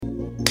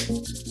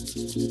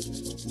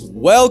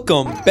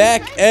Welcome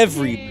back,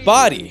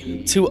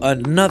 everybody, to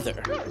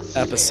another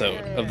episode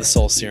of the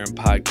Soul Serum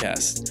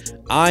Podcast.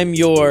 I'm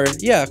your,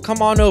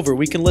 come on over.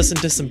 We can listen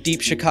to some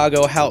deep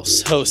Chicago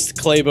house host,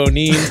 Clay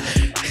Bonine.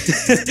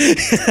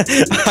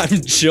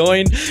 I'm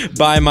joined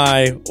by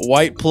my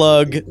white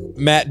plug,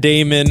 Matt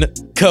Damon,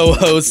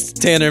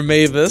 co-host, Tanner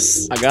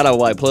Mavis. I got a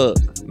white plug,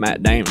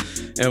 Matt Damon.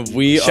 And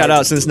we shout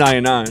out since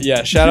 99.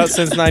 Yeah, shout out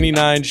since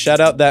 99. Shout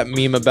out that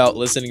meme about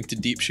listening to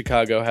Deep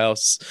Chicago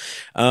House.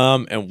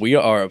 And we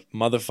are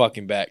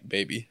motherfucking back,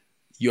 baby.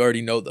 You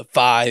already know the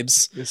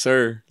vibes. Yes,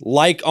 sir.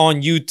 Like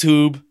on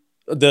YouTube,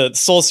 the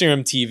Soul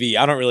Serum TV.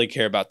 I don't really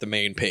care about the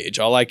main page.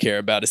 All I care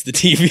about is the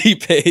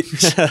TV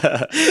page.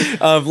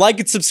 Like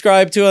and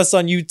subscribe to us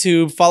on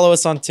YouTube. Follow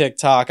us on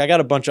TikTok. I got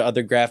a bunch of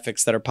other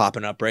graphics that are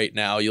popping up right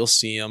now. You'll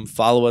see them.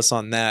 Follow us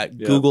on that.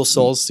 Yep. Google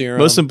Soul Serum.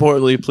 Most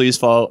importantly, please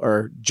follow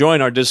or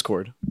join our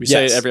Discord. We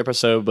say it every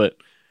episode, but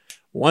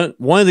one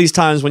of these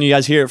times when you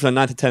guys hear it for the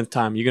 9th to 10th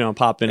time, you're going to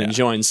pop in and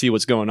join and see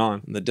what's going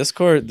on. The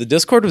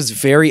Discord was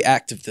very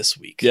active this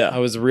week. Yeah. I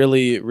was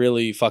really,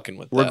 really fucking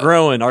with that. We're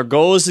growing. Our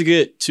goal is to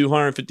get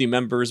 250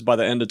 members by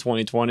the end of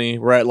 2020.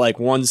 We're at like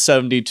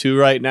 172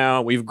 right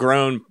now. We've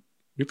grown.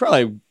 We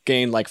probably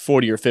gained like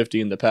 40 or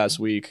 50 in the past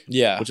week.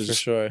 Yeah, which is for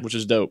sure. Which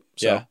is dope.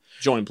 So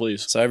join,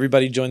 please. So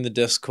everybody join the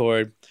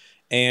Discord.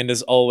 And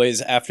as always,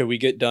 after we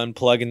get done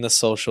plugging the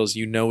socials,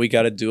 we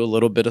got to do a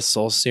little bit of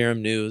Soul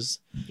Serum news.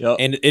 Yep.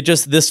 And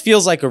this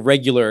feels like a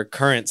regular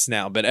occurrence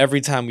now, but every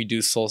time we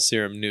do Soul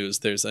Serum news,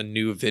 there's a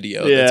new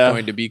video that's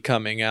going to be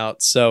coming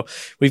out. So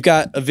we've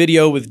got a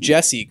video with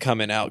Jesse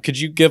coming out. Could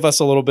you give us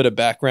a little bit of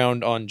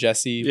background on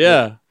Jesse?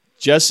 Yeah.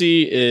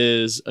 Jesse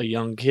is a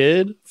young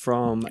kid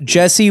from...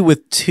 Jesse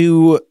with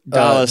 $2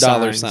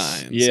 dollar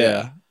signs.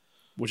 Yeah.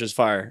 Which is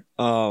fire.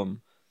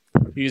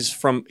 He's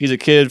a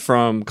kid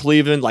from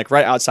Cleveland, like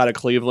right outside of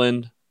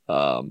Cleveland,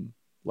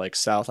 like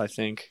south, I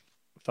think.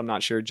 If I'm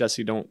not sure,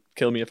 Jesse, don't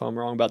kill me if I'm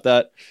wrong about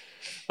that.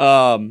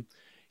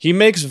 He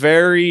makes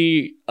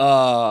very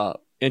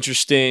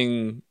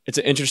interesting. It's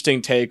an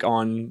interesting take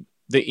on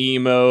the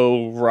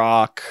emo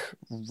rock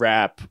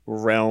rap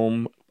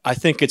realm. I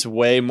think it's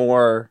way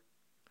more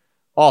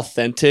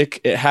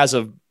authentic. It has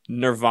a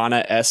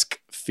Nirvana-esque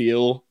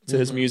feel to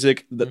his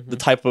music. The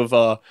type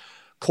of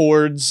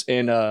chords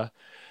and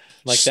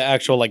like the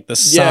actual the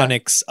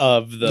sonics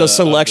of the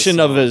selection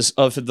of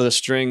the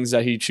strings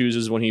that he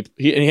chooses when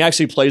he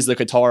actually plays the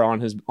guitar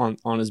on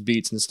his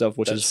beats and stuff,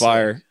 which is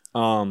fire.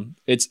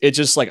 It's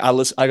just like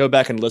I go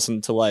back and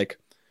listen to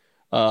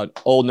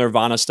old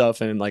Nirvana stuff,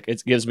 and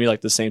it gives me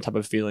the same type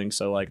of feeling.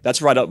 So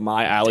that's right up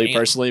my alley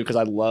personally, because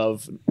I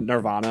love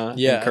Nirvana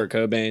and Kurt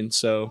Cobain.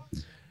 So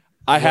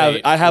I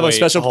have a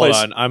special place.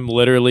 Hold on, I'm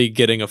literally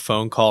getting a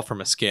phone call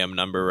from a scam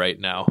number right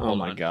now. Oh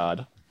my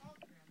god.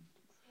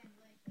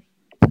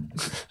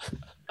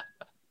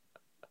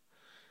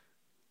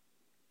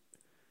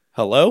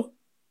 Hello?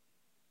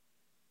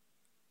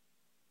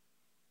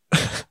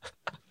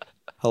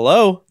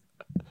 Hello?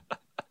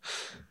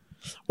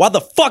 Why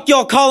the fuck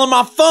y'all calling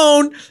my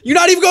phone? You're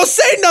not even gonna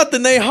say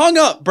nothing. They hung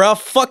up, bro.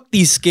 Fuck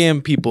these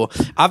scam people.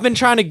 I've been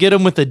trying to get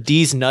them with a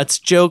D's nuts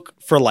joke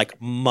for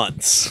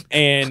months.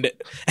 And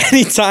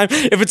anytime,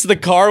 if it's the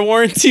car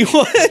warranty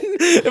one,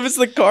 if it's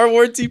the car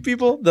warranty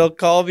people, they'll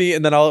call me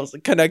and then I'll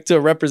connect to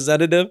a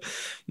representative.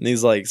 And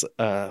he's like,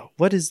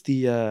 what is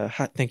the,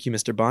 thank you,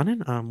 Mr. Bonin.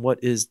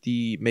 What is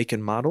the make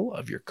and model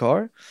of your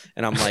car?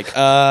 And I'm like,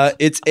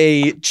 it's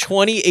a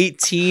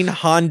 2018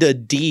 Honda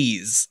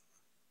D's.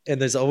 And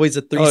there's always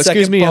a 3 second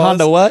excuse me, pause.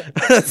 Honda what?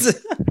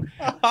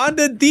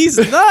 Honda D's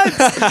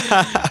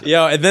nuts.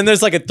 Yo, and then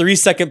there's a 3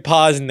 second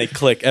pause and they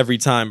click every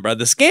time, bro.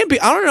 The scam people,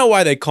 I don't know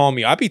why they call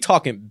me. I be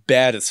talking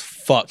bad as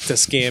fuck to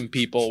scam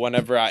people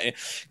whenever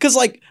because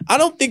I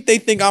don't think they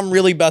think I'm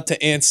really about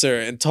to answer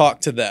and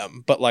talk to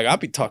them, but I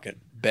be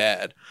talking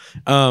bad.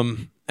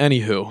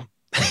 Anywho,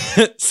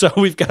 so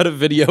we've got a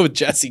video with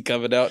Jesse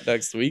coming out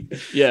next week.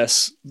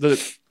 Yes.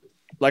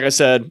 Like I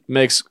said,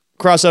 makes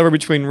crossover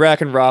between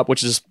rap and rock,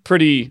 which is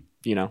pretty,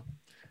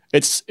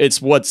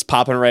 it's what's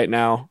popping right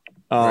now.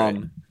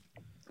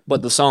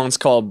 But the song's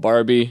called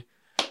Barbie,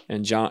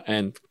 and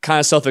kind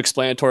of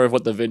self-explanatory of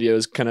what the video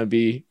is gonna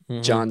be.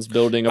 John's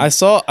building. I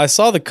saw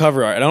the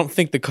cover art. I don't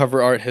think the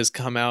cover art has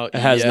come out. It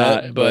has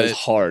yet, not, but it's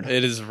hard.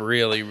 It is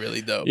really,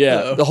 really dope.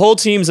 Yeah, though. The whole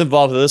team's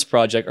involved with this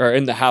project, or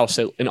in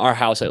our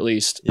house at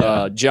least.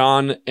 Yeah.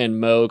 John and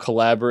Mo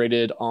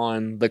collaborated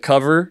on the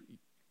cover.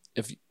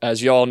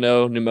 As y'all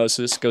know,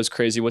 Pneumosis goes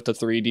crazy with the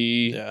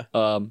 3D,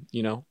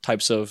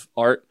 types of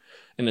art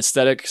and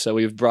aesthetic. So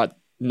we've brought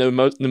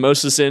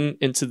Pneumosis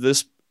into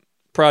this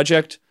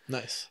project.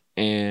 Nice.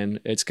 And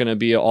it's going to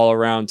be an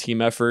all-around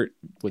team effort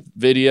with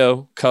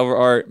video, cover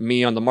art,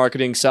 me on the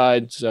marketing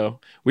side.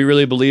 So we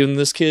really believe in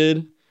this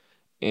kid,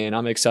 and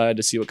I'm excited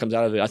to see what comes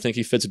out of it. I think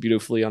he fits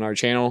beautifully on our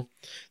channel.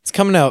 It's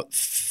coming out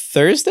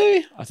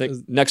Thursday? I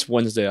think next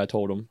Wednesday, I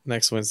told him.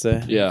 Next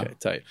Wednesday? Yeah. Okay,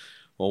 tight.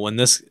 Well, when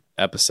this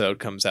episode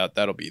comes out,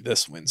 that'll be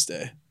this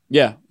Wednesday.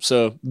 Yeah,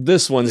 so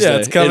this Wednesday, Yeah,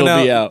 it's coming it'll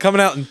out, be out. coming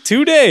out in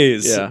 2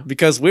 days. Yeah.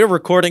 Because we're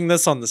recording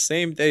this on the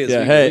same day as Yeah,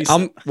 we hey, release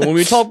it. when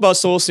we talk about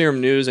Soul Serum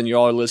news and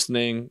y'all are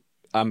listening,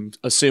 I'm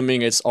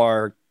assuming it's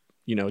our,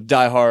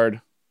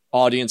 diehard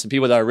audience and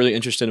people that are really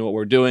interested in what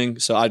we're doing.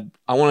 So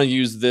I want to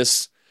use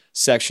this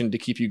section to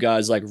keep you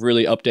guys like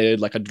really updated,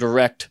 like a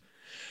direct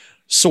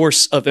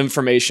source of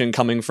information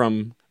coming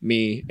from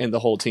me and the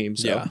whole team.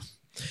 So. Yeah.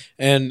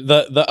 And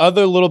the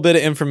other little bit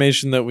of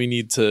information that we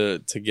need to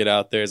get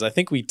out there is, I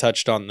think we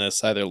touched on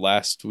this either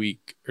last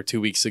week or 2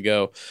 weeks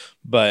ago,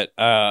 but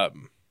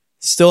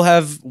still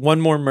have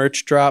one more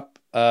merch drop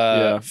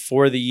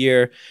for the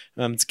year.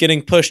 It's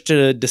getting pushed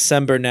to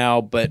December now,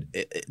 but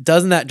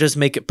doesn't that just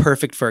make it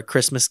perfect for a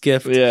Christmas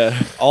gift?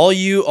 Yeah. All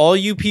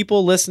you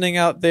people listening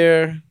out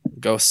there,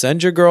 go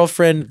send your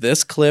girlfriend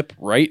this clip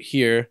right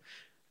here.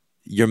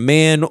 Your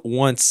man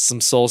wants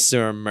some Soul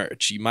Serum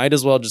merch. You might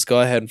as well just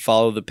go ahead and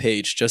follow the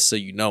page just so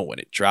you know when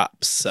it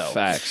drops. So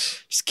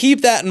Facts. Just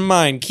keep that in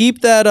mind. Keep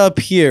that up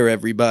here,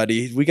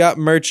 everybody. We got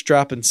merch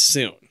dropping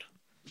soon.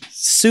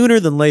 Sooner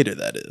than later,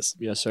 that is.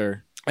 Yes,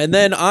 sir. And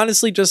then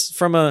honestly, just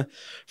from a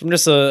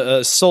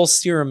Soul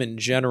Serum in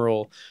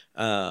general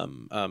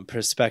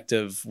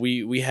perspective,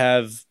 we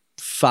have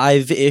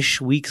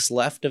 5-ish weeks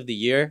left of the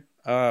year.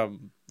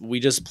 We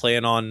just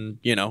plan on,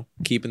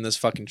 keeping this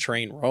fucking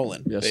train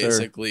rolling. Yes,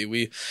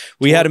 basically. Sir.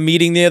 We had a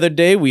meeting the other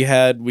day.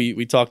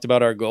 We talked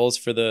about our goals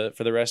for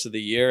the rest of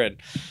the year, and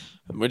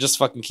we're just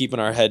fucking keeping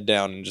our head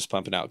down and just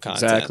pumping out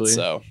content. Exactly.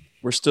 So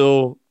we're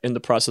still in the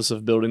process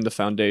of building the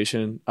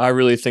foundation. I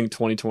really think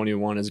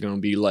 2021 is going to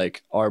be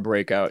like our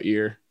breakout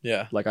year.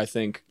 Yeah. Like I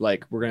think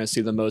like we're going to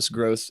see the most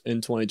growth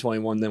in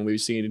 2021 than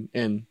we've seen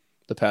in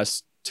the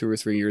past 2 or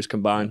 3 years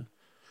combined.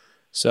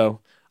 So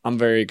I'm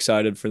very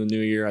excited for the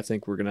new year. I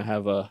think we're going to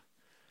have a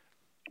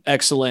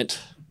excellent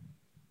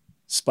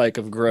spike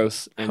of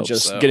growth and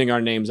just getting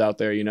our names out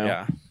there,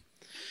 Yeah.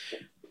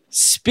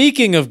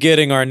 Speaking of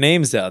getting our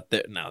names out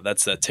there, no,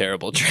 that's a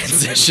terrible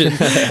transition.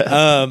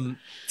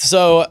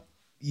 So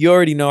you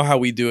already know how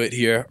we do it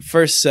here.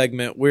 First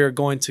segment, we're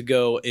going to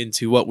go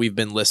into what we've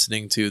been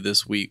listening to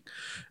this week.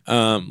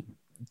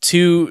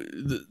 To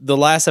the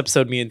last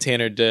episode me and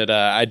Tanner did,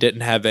 I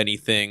didn't have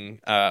anything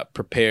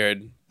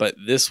prepared, but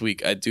this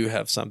week I do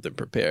have something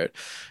prepared.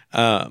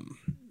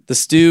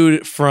 This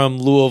dude from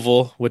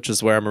Louisville, which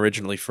is where I'm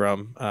originally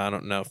from. I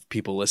don't know if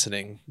people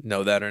listening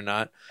know that or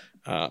not.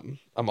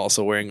 I'm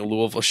also wearing a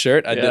Louisville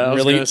shirt. I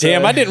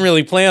didn't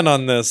really plan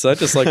on this. I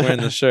just like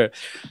wearing this shirt.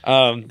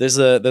 There's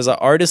an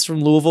artist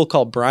from Louisville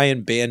called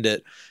Brian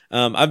Bandit.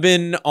 I've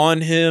been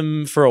on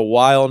him for a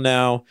while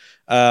now.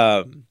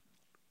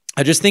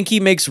 I just think he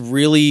makes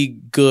really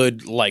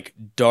good, like,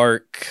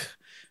 dark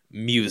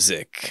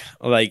music.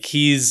 Like,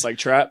 he's like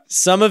trap.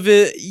 Some of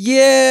it,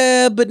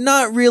 yeah, but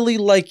not really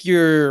like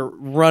your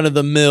run of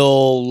the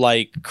mill,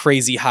 like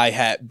crazy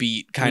hi-hat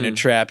beat kind of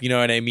trap. You know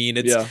what I mean?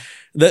 It's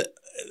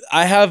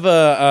I have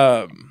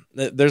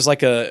there's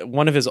like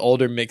one of his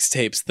older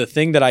mixtapes. The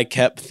thing that I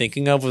kept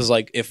thinking of was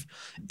like if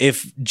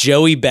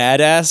Joey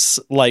Badass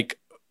like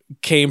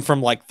came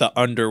from like the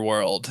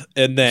underworld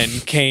and then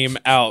came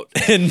out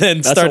and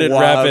then started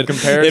rapping,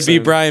 it'd be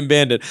Brian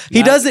Bandit.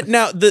 He does it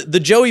now. The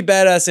Joey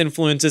Badass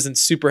influence isn't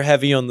super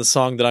heavy on the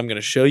song that I'm going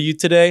to show you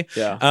today.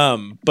 Yeah.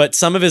 But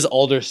some of his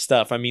older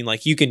stuff, I mean,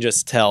 like you can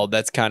just tell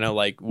that's kind of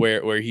like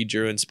where he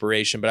drew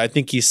inspiration. But I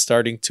think he's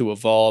starting to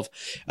evolve.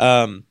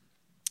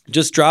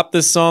 Just dropped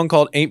this song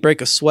called "Ain't Break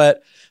a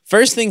Sweat."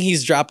 First thing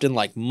he's dropped in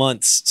like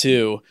months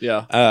too.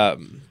 Yeah. I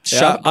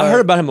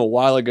heard about him a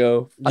while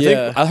ago. I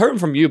think I heard him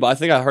from you, but I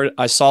think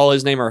I saw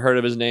his name or heard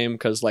of his name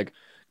because like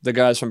the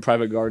guys from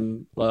Private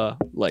Garden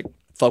like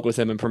fuck with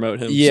him and promote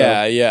him.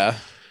 Yeah.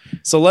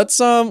 So let's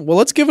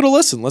give it a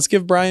listen. Let's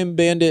give Brian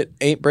Bandit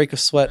 "Ain't Break a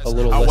Sweat" a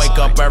little listen. I wake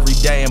up every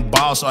day and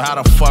ball, so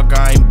how the fuck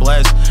I ain't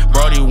blessed?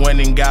 Brody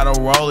went and got a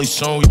rollie,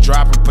 soon we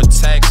dropping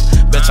protects.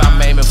 Bitch,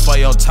 I'm aiming for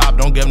your top,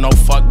 don't give no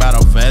fuck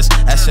about a vest.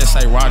 That shit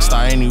say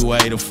Rockstar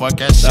anyway, the fuck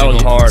that shit. That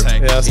was hard.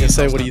 Yeah, I was gonna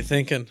say, what are you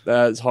thinking?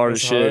 That's hard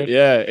as shit. Hard.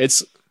 Yeah,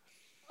 it's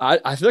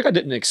I feel like I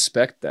didn't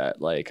expect that.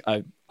 Like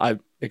I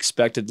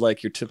expected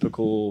like your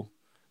typical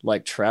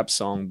like trap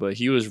song, but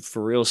he was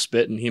for real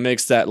spitting. He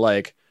makes that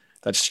like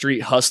that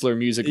street hustler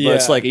music, but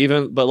it's like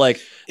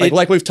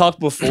like we've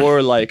talked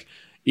before, like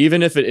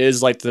even if it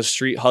is like the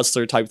street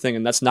hustler type thing,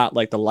 and that's not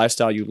like the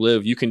lifestyle you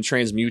live, you can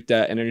transmute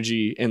that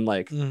energy and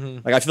like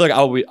I feel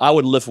like I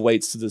would lift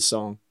weights to this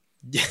song.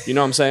 You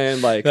know what I'm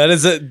saying? Like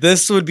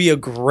this would be a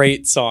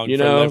great song. You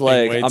know,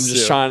 like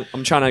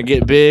I'm trying to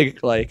get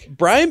big. Like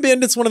Brian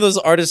Bandit's one of those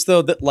artists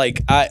though that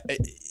like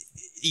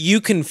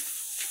you can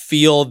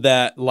feel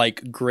that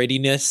like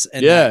grittiness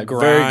and that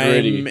grime,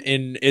 very gritty.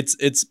 And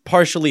it's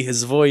partially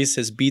his voice,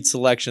 his beat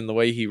selection, the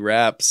way he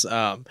raps.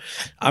 I'm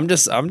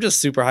just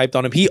super hyped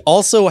on him. He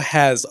also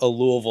has a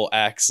Louisville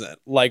accent.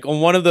 Like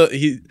on one of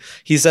the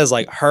he says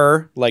like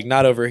her, like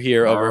not over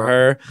here, over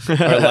her,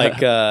 or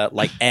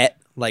like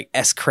like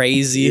S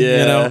crazy.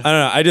 Yeah. You know,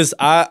 I don't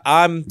know.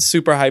 I'm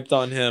super hyped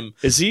on him.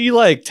 Is he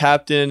like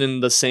tapped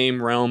in the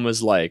same realm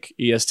as like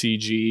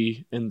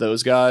ESTG and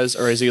those guys,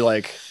 or is he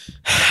like?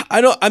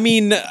 I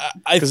mean,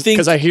 I think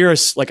because I hear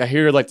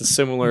like the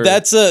similar.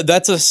 That's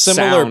a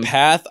similar sound.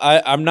 path.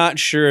 I'm not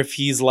sure if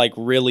he's like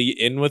really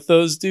in with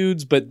those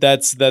dudes, but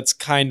that's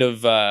kind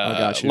of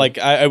got you. like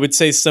I would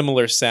say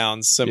similar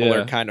sounds,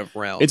 similar kind of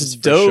realms. It's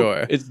for dope.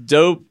 Sure. It's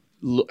dope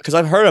because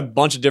I've heard a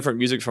bunch of different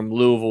music from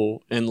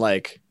Louisville, and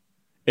like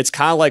it's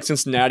kind of like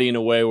Cincinnati in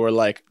a way where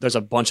like there's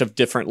a bunch of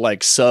different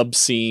like sub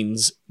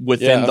scenes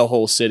within the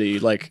whole city.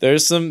 Like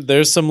there's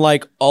some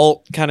like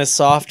alt kind of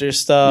softer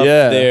stuff.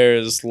 Yeah.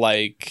 There's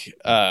like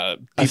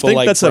people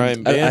like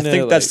Brian Bandit. I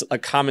think that's a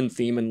common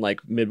theme in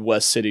like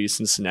Midwest cities,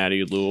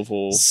 Cincinnati,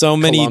 Louisville, so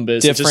many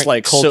Columbus. different Just,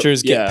 like,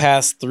 cultures get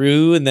passed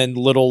through, and then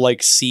little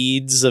like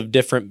seeds of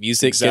different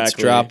music gets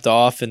dropped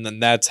off, and then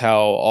that's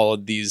how all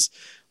of these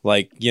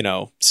like, you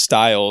know,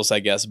 styles, I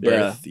guess,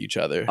 birth each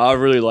other. I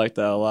really like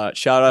that a lot.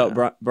 Shout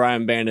out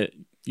Brian Bandit.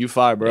 You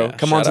fire, bro.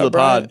 Come on to the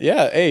Brian. pod.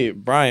 Yeah, hey,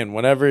 Brian,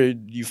 whenever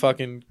you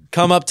fucking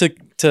come up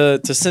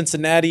to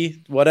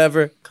Cincinnati,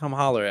 whatever, come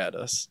holler at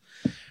us.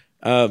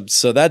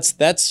 So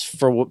that's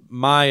for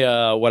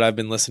my what I've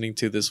been listening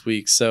to this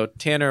week. So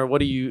Tanner, what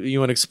do you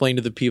want to explain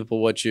to the people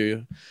what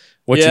you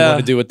want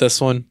to do with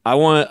this one?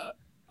 I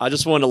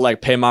just want to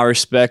like pay my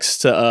respects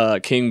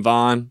to King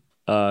Von.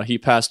 He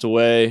passed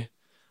away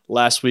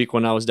last week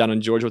when I was down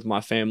in Georgia with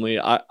my family.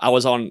 I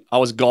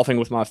was golfing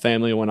with my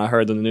family when I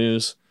heard the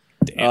news.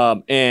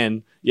 Damn.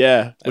 And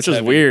yeah, which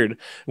was weird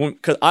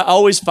because I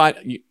always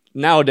find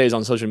nowadays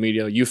on social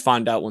media you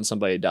find out when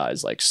somebody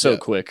dies like so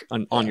quick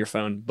on your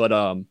phone.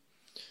 But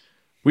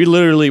we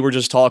literally were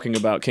just talking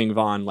about King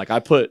Von. Like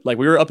we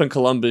were up in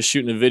Columbus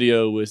shooting a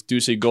video with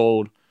Deucey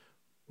Gold,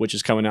 which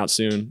is coming out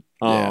soon.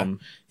 We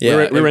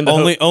were in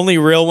the only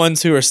real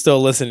ones who are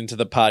still listening to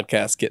the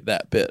podcast get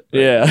that bit.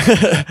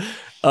 Right?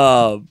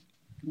 Yeah.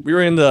 We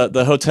were in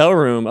the hotel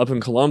room up in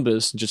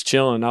Columbus just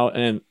chilling out,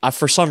 and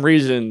for some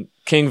reason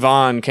King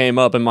Von came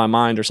up in my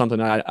mind or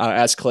something. I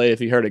asked Clay if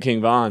he heard of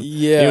King Von.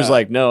 Yeah. He was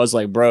like, no. I was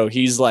like, bro,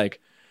 he's like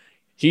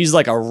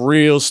a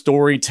real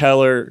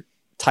storyteller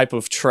type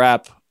of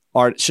trap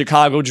art,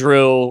 Chicago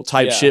drill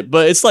type shit.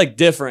 But it's like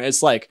different.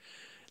 It's like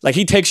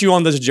he takes you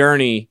on this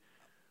journey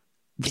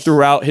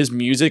throughout his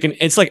music, and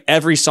it's like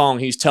every song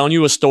he's telling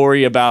you a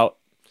story about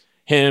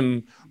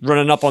him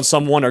running up on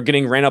someone or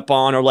getting ran up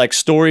on, or like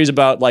stories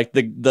about like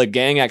the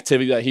gang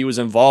activity that he was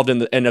involved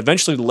in and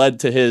eventually led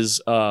to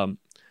his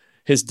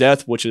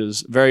death, which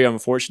is very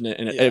unfortunate.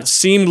 And it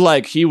seemed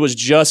like he was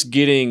just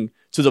getting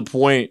to the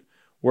point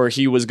where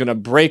he was going to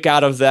break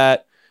out of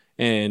that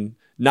and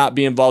not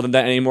be involved in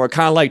that anymore.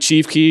 Kind of like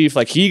Chief Keef,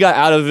 like he got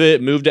out of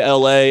it, moved to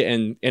LA,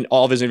 and in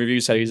all of his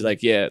interviews said he's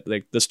like, yeah,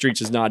 like the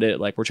streets is not it.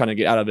 Like we're trying to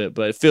get out of it.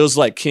 But it feels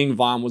like King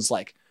Von was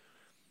like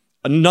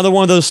another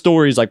one of those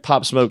stories like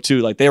Pop Smoke too.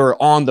 Like they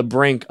were on the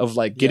brink of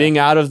like getting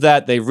out of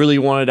that. They really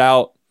wanted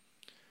out.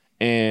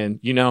 And,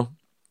 you know,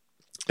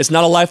 it's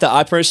not a life that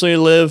I personally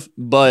live,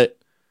 but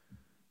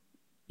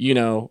you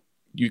know,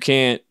 you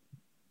can't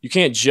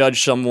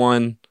judge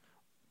someone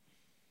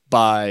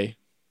by,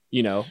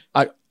 you know,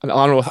 I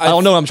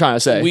don't know what I'm trying to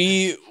say.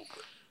 We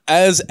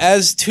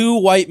as two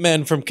white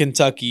men from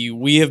Kentucky,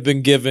 we have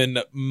been given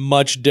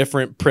much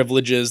different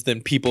privileges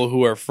than people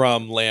who are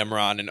from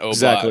Lamron and Obot.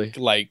 Exactly.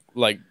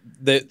 Like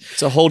that.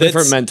 It's a whole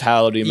different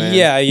mentality, man.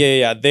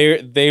 Yeah.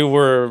 They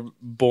were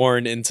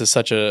born into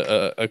such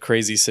a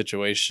crazy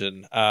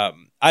situation.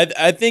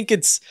 I think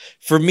it's,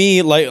 for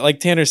me, like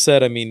Tanner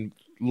said, I mean,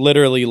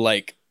 literally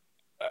like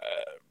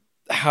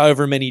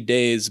however many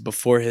days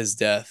before his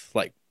death,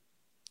 like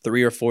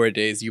 3 or 4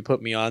 days, you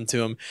put me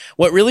onto him.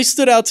 What really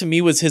stood out to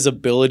me was his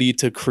ability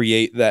to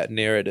create that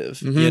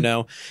narrative, you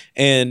know?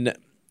 And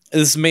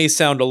this may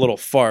sound a little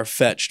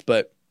far-fetched,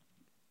 but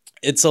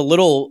it's a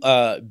little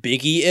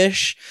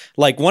Biggie-ish.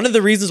 Like, one of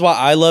the reasons why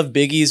I love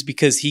Biggie is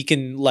because he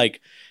can, like,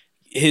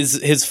 his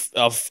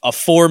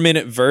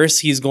 4-minute verse,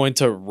 he's going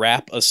to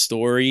rap a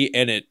story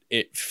and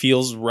it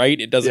feels right.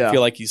 It doesn't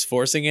feel like he's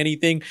forcing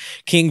anything.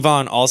 King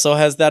Von also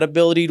has that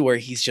ability to where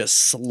he's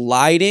just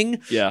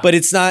sliding, but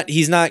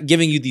he's not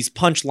giving you these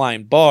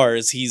punchline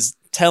bars. He's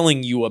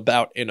telling you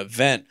about an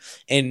event,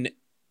 and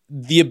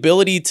the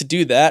ability to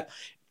do that.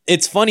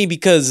 It's funny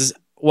because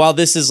while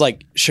this is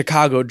like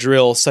Chicago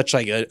drill, such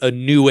like a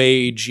new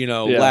age, you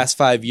know, last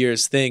 5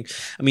 years thing.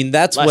 I mean,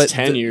 that's last what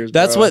 10 years.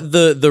 That's what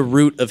the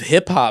root of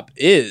hip hop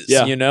is.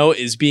 You know,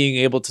 is being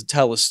able to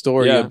tell a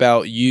story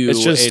about you.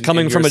 It's just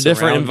coming from a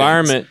different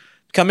environment.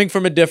 Coming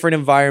from a different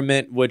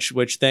environment,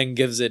 which then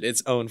gives it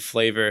its own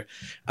flavor.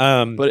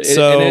 But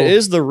it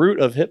is the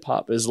root of hip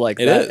hop. Is like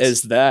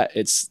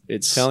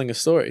it's telling a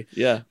story.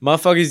 Yeah,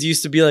 motherfuckers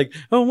used to be like,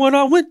 "Oh, when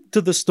I went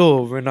to the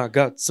store and I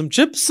got some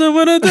chips and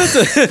when I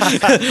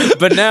did,"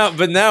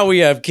 but now we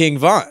have King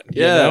Von.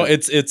 You know?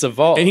 It's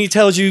evolved, and he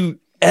tells you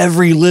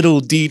every little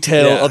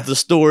detail of the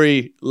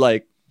story,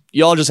 like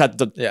y'all just have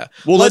to. Yeah.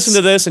 We'll listen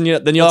to this, and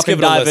then y'all can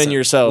dive in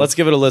yourself. Let's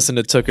give it a listen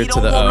to Took Her to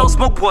the O. No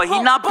smoke boy,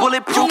 he not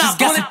bulletproof. He's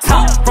got some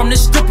top from the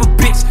stripper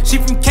bitch. She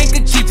from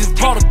Kankakee, just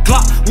brought a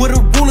Glock with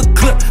a ruler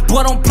clip.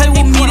 Boy, don't play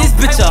with me, this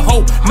bitch a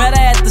hoe. Met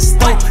her at the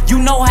store,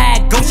 you know how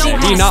it goes.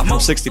 He not from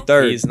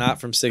 63rd. He's not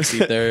from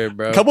 63rd,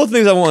 bro. A couple of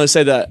things I want to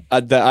say that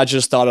I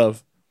just thought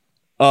of.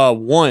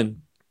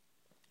 One,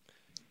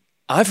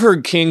 I've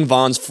heard King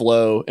Von's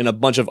flow and a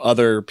bunch of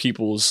other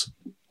people's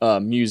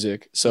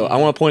music, so I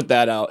want to point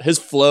that out. His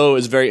flow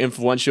is very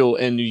influential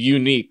and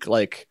unique.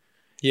 Like,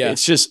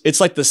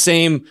 it's like the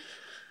same.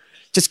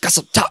 Just got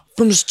some top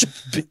from the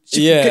strip.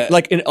 Yeah,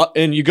 like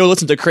and you go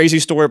listen to Crazy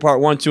Story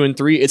Part 1, 2, and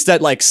 3. It's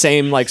that like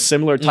same like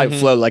similar type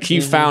flow. Like he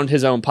found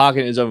his own pocket,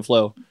 and his own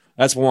flow.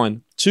 That's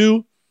one.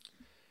 Two,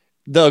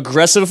 the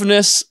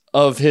aggressiveness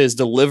of his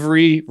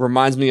delivery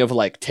reminds me of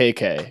like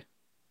Take.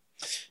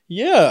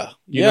 Yeah,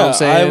 you know what I'm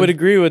saying? I would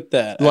agree with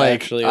that. Like,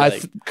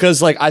 actually,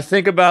 because I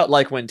think about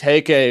like when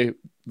Take,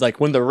 like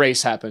when the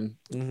race happened,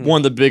 one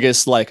of the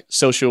biggest like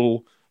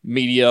social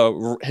media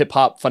hip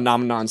hop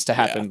phenomenons to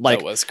happen. Like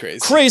that was crazy.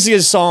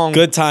 Craziest song.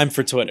 Good time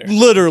for Twitter.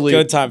 Literally,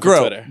 good time for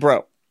Twitter,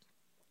 bro.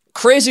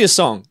 Craziest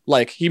song.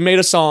 Like he made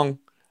a song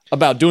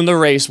about doing the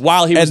race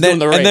while he was doing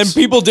the race. And then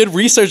people did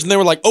research and they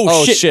were like,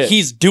 oh shit,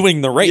 he's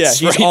doing the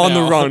race. Yeah, he's on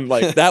the run.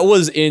 Like that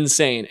was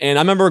insane. And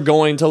I remember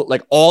going to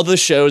like all the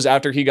shows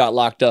after he got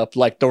locked up.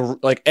 Like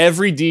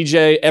every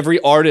DJ, every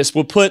artist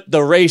would put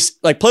the race,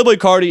 like Playboy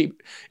Cardi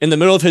in the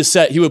middle of his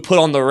set, he would put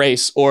on the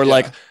race or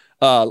like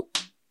what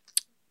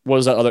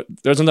was that other?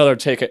 There's another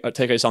take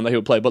a song that he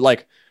would play. But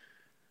like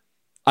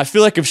I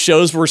feel like if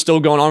shows were still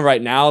going on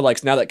right now,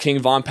 like now that King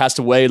Von passed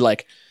away,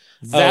 like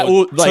that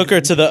would like, Took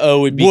Her to the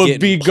O would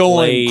be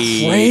going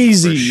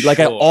crazy like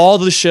at all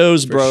the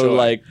shows, bro. Sure.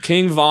 Like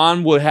King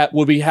Von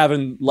would be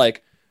having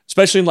like,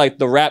 especially in like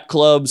the rap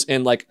clubs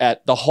and like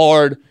at the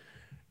hard,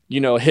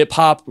 hip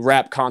hop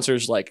rap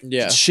concerts, like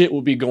shit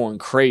would be going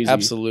crazy.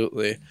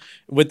 Absolutely.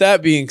 With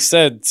that being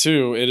said,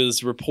 too, it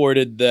is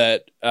reported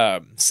that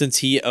since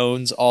he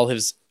owns all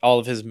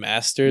of his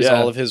masters,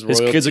 all of his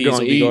royalties kids are will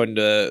be going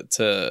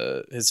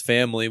to his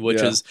family,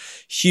 which is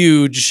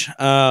huge.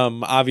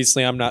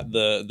 Obviously, I'm not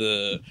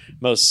the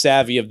most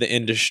savvy of the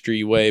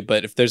industry way,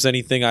 but if there's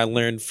anything I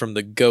learned from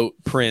the GOAT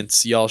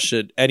Prince, y'all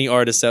should, any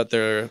artists out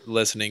there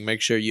listening, make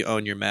sure you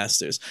own your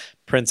masters.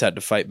 Prince had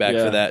to fight back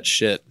for that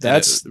shit.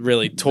 That's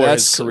really tore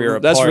his career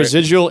apart. That's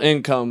residual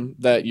income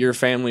that your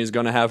family is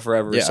going to have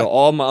forever. Yeah. So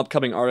all my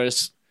upcoming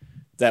artists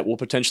that will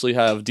potentially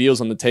have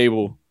deals on the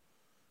table,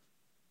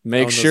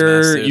 make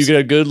sure you get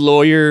a good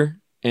lawyer.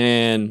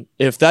 And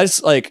if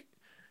that's like,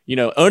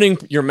 owning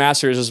your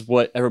masters is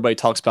what everybody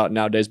talks about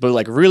nowadays, but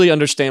like really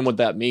understand what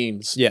that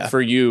means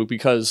for you,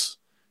 because,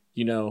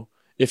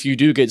 if you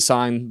do get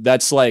signed,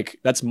 that's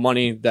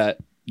money that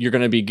you're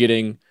going to be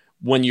getting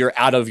when you're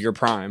out of your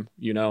prime,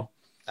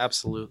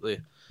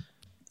 Absolutely.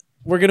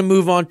 We're going to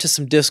move on to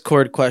some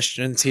Discord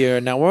questions here.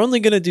 Now, we're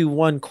only going to do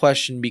one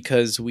question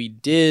because we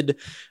did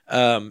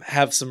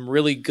have some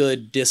really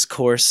good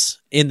discourse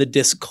in the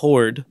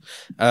Discord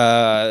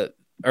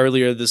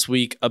earlier this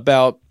week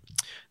about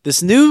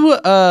this new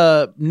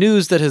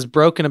news that has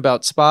broken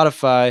about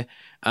Spotify.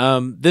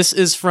 This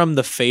is from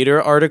the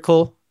Fader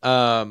article.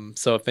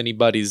 So if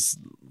anybody's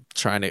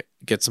trying to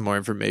get some more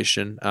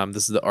information,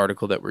 this is the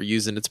article that we're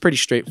using. It's pretty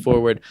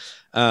straightforward.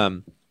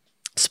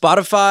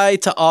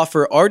 Spotify to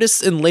offer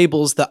artists and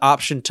labels the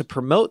option to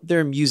promote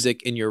their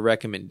music in your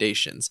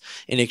recommendations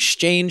in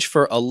exchange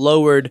for a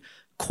lowered,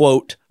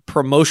 quote,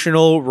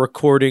 promotional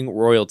recording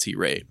royalty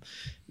rate.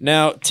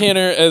 Now,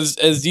 Tanner,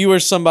 as you are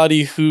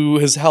somebody who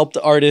has helped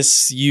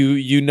artists,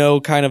 you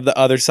know kind of the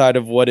other side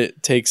of what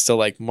it takes to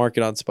like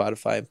market on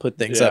Spotify and put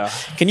things up.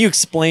 Can you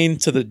explain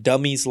to the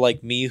dummies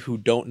like me who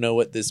don't know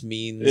what this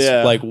means?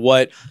 Yeah. Like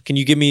can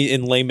you give me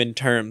in layman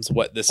terms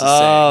what this is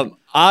saying?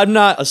 I'm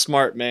not a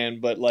smart man,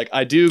 but like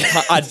I do.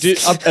 All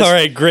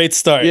right, great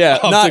start. Yeah,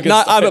 I'm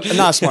not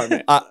a smart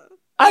man.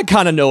 I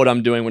kind of know what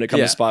I'm doing when it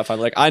comes to Spotify.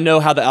 Like I know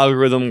how the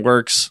algorithm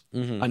works.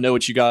 I know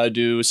what you got to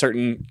do.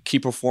 Certain key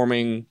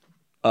performing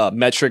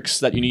metrics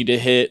that you need to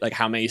hit, like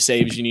how many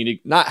saves you need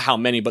to, not how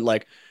many, but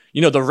like,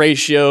 the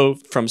ratio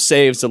from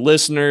saves to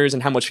listeners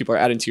and how much people are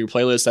adding to your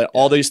playlist, that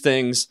all these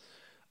things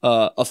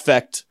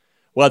affect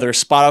whether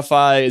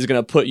Spotify is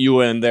going to put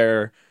you in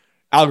their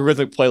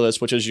algorithmic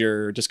playlist, which is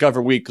your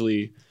Discover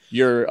Weekly,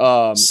 your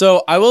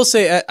So I will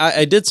say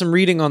I did some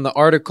reading on the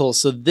article.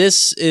 So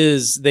this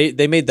is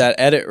they made that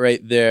edit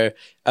right there.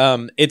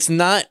 It's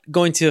not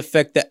going to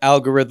affect the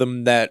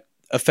algorithm that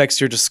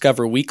affects your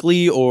Discover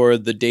Weekly or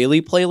the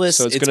daily playlist.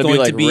 So it's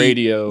going to be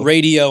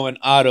radio and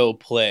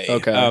autoplay.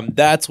 Okay.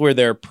 That's where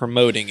they're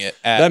promoting it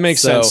at. That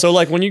makes sense. So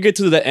like when you get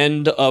to the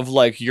end of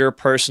like your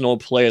personal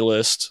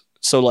playlist,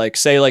 so like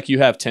say like you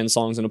have 10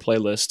 songs in a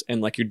playlist and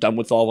like you're done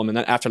with all of them, and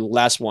then after the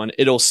last one,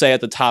 it'll say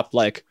at the top,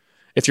 like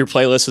if your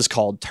playlist is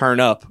called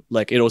Turn Up,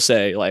 like it'll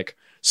say like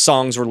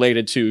songs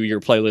related to your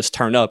playlist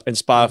Turn Up, and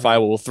Spotify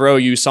will throw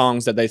you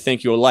songs that they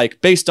think you'll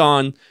like based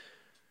on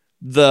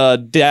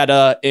the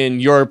data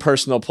in your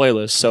personal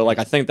playlist. So like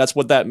I think that's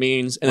what that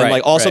means. And then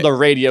like also the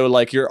radio,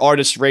 like your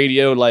artist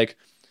radio, like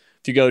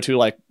if you go to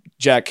like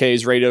Jack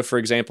K's radio, for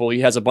example, he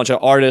has a bunch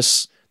of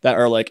artists that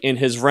are like in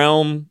his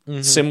realm,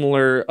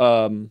 similar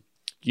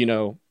you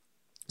know,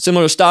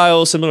 similar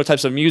styles, similar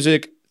types of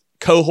music,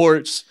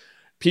 cohorts,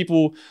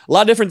 people, a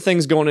lot of different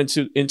things going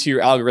into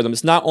your algorithm.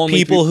 It's not only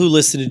people who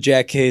listen to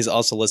Jack K's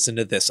also listen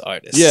to this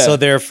artist. Yeah. So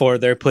therefore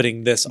they're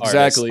putting this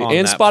artist on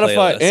and that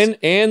Spotify playlist.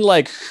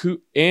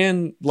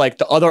 and like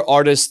the other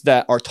artists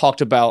that are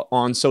talked about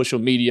on social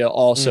media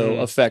also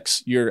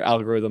affects your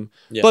algorithm.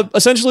 Yeah. But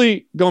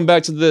essentially going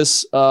back to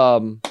this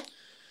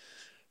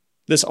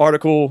this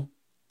article,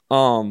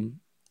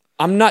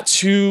 I'm not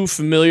too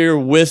familiar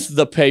with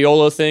the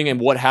Payola thing and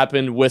what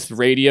happened with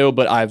radio,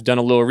 but I've done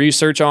a little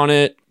research on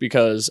it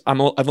because I've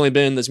only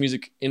been in this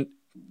music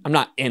I'm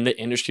not in the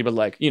industry, but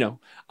like, you know,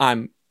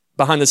 I'm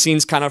behind the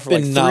scenes kind of for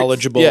like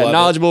knowledgeable.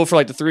 Knowledgeable for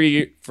like 3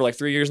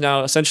 years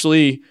now.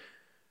 Essentially,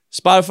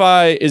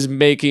 Spotify is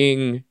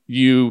making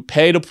you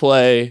pay to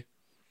play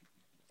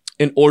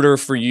in order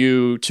for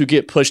you to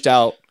get pushed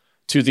out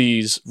to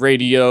these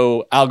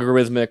radio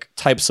algorithmic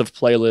types of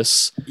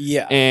playlists.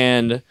 Yeah.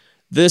 And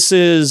this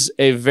is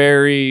a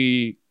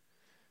very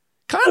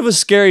kind of a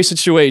scary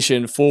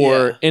situation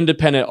for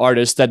independent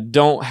artists that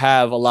don't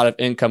have a lot of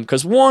income.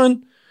 Because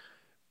one,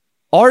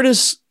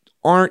 artists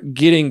aren't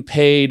getting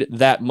paid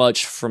that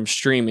much from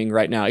streaming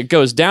right now. It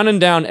goes down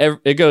and down.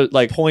 It goes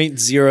like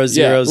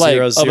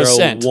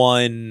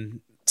 0.00001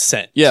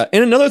 cent. Yeah.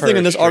 And another thing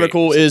in this stream,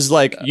 article is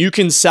like you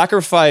can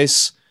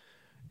sacrifice,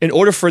 in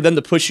order for them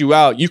to push you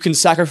out, you can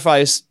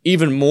sacrifice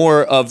even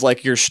more of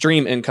like your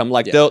stream income.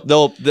 Like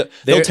they'll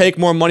take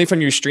more money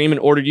from your stream in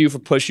order for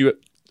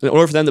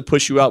them to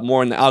push you out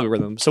more in the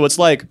algorithm. So it's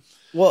like,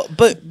 well,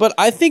 but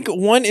I think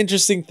one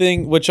interesting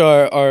thing, which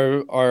our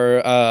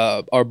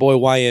boy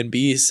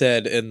YNB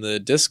said in the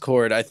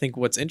Discord, I think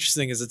what's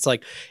interesting is it's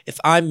like if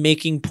I'm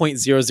making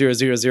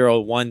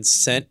 0.00001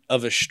 cent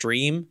of a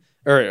stream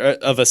or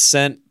of a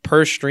cent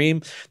per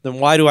stream, then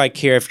why do I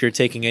care if you're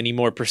taking any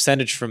more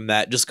percentage from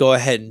that? Just go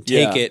ahead and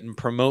take it and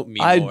promote me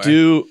more. I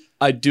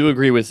do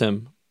agree with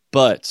him,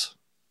 but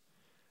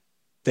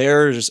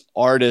there's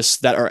artists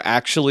that are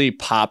actually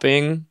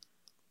popping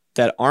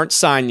that aren't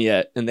signed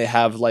yet, and they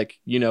have like,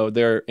 you know,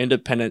 they're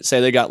independent. Say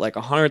they got like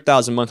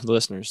 100,000 monthly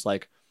listeners.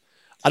 Like,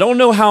 I don't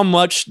know how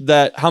much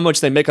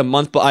they make a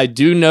month, but I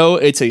do know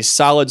it's a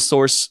solid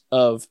source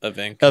of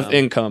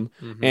income.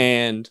 Mm-hmm.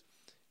 And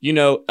you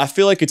know, I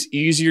feel like it's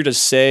easier to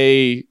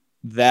say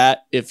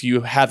that if you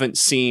haven't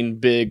seen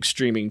big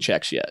streaming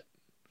checks yet.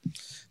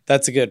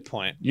 That's a good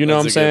point. You know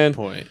what I'm saying? Good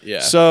point. Yeah.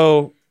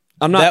 So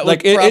I'm not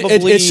like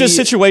it's just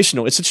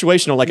situational. It's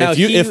situational. Like now,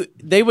 if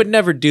they would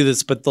never do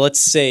this, but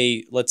let's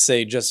say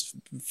just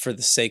for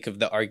the sake of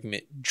the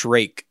argument,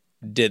 Drake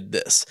did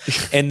this,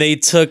 and they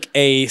took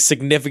a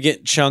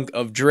significant chunk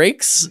of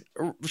Drake's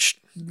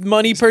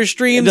money per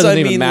streams. It doesn't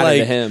even matter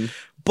to him.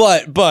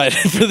 But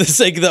for the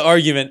sake of the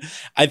argument,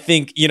 I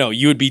think, you know,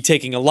 you would be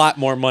taking a lot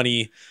more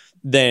money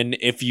than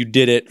if you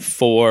did it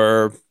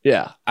for,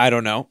 I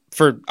don't know,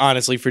 for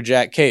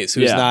Jack Case,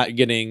 who's not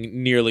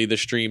getting nearly the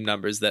stream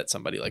numbers that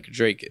somebody like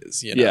Drake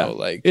is, you know,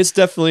 like it's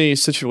definitely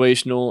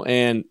situational.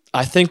 And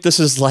I think this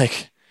is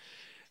like,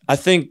 I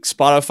think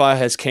Spotify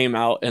has came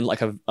out in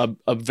like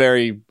a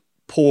very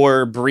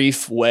poor,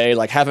 brief way,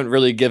 like haven't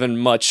really given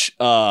much,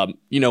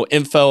 you know,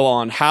 info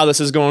on how this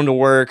is going to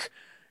work.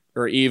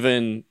 Or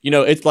even, you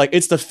know, it's like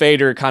it's the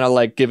fader kind of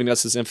like giving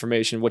us this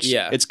information, which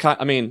it's kind.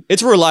 I mean,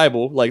 it's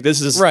reliable. Like this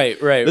is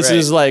This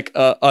is like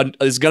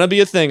it's gonna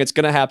be a thing. It's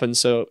gonna happen.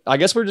 So I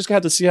guess we're just gonna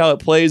have to see how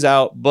it plays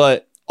out.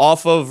 But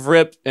off of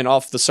rip and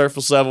off the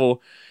surface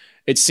level,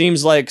 it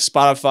seems like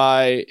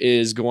Spotify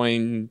is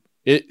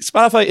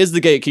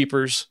the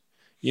gatekeepers.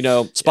 You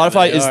know,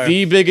 Spotify is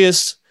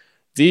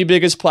the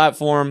biggest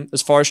platform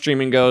as far as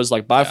streaming goes,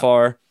 like by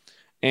far.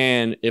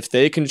 And if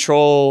they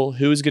control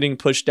who's getting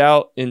pushed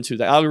out into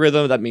the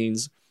algorithm, that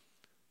means,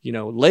 you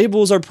know,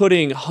 labels are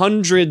putting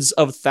hundreds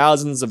of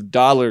thousands of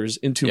dollars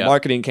into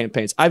marketing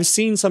campaigns. I've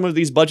seen some of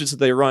these budgets that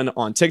they run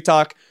on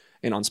TikTok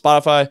and on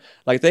Spotify.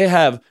 Like they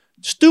have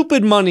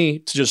stupid money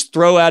to just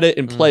throw at it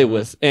and play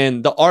with.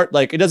 And the art,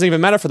 like it doesn't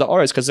even matter for the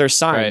artist because they're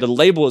signed. Right. The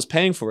label is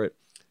paying for it.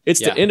 It's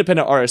the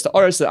independent artist, the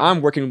artist that I'm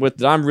working with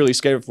that I'm really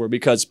scared for,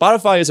 because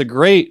Spotify is a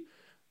great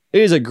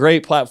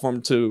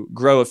platform to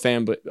grow a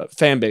fan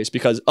base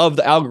because of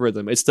the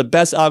algorithm. It's the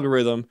best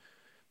algorithm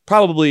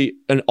probably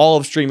in all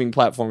of streaming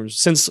platforms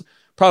since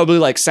probably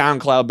like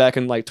SoundCloud back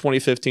in like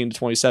 2015 to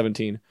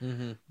 2017.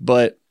 Mm-hmm.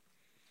 But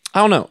I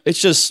don't know. It's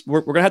just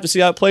we're gonna have to see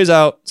how it plays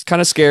out. It's kind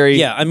of scary.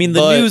 Yeah, I mean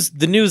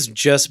the news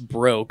just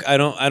broke. I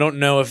don't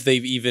know if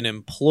they've even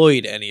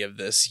employed any of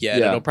this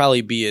yet. It'll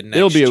probably be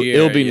next year.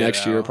 It'll be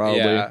next year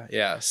probably.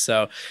 Yeah.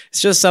 So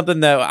it's just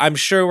something that I'm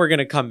sure we're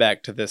gonna come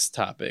back to this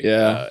topic.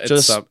 Yeah,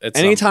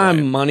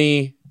 anytime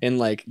money and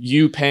like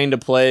you paying to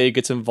play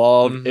gets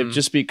involved, it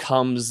just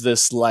becomes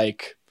this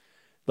like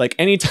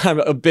anytime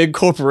a big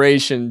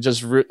corporation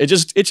it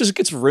just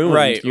gets ruined.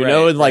 Right. You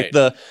know, and like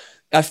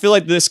I feel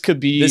like this could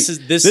be this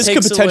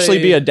could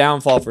potentially be a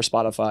downfall for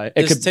Spotify.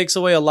 This takes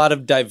away a lot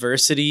of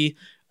diversity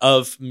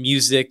of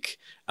music.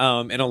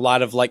 And a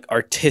lot of like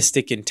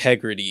artistic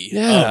integrity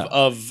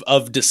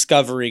of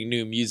discovering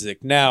new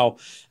music. Now,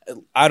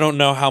 I don't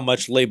know how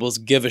much labels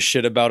give a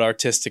shit about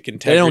artistic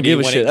integrity. They don't give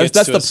a shit.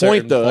 That's the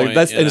point, though. And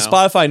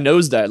Spotify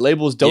knows that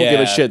labels don't give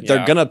a shit.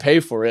 They're gonna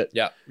pay for it.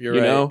 Yeah, you're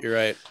right. You're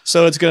right.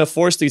 So it's gonna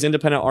force these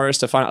independent artists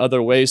to find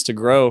other ways to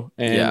grow,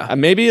 and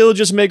maybe it'll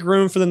just make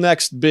room for the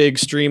next big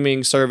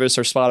streaming service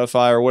or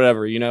Spotify or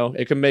whatever. You know,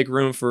 it can make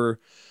room for,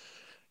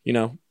 you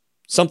know,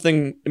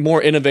 something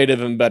more innovative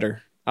and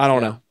better. I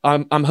don't know.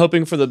 I'm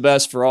hoping for the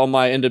best for all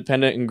my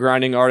independent and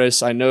grinding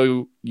artists. I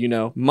know, you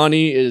know,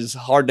 money is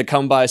hard to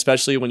come by,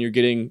 especially when you're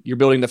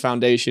building the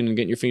foundation and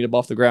getting your feet up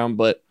off the ground.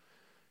 But,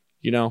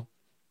 you know,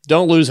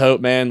 don't lose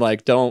hope, man.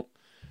 Like, don't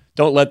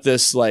let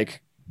this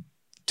like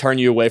turn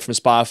you away from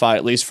Spotify,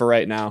 at least for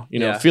right now. You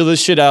know, feel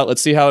this shit out.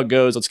 Let's see how it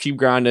goes. Let's keep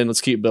grinding.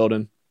 Let's keep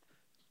building.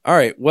 All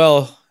right.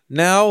 Well,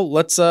 now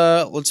let's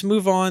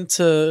move on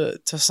to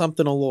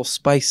something a little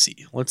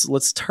spicy.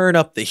 Let's turn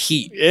up the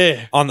heat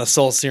on the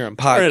Soul Serum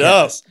podcast. Turn it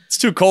up. It's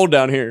too cold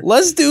down here.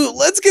 Let's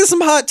get some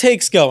hot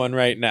takes going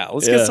right now.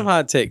 Let's get some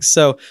hot takes.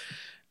 So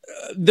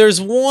there's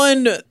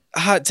one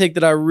hot take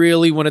that I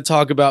really want to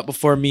talk about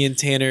before me and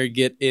Tanner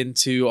get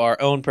into our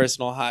own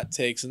personal hot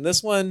takes. And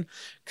this one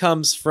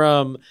comes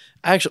from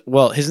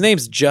his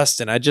name's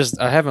Justin. I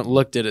haven't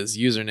looked at his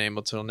username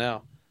until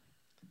now.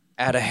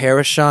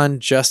 Adaharishon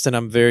Justin,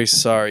 I'm very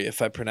sorry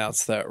if I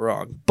pronounced that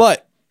wrong.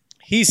 But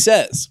he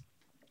says,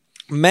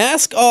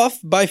 Mask Off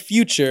by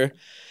Future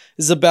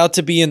is about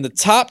to be in the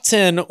top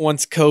 10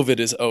 once COVID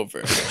is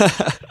over.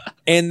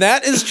 And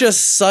that is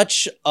just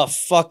such a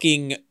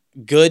fucking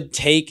good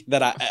take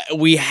that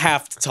we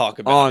have to talk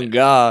about. Oh,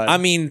 God. I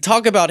mean,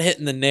 talk about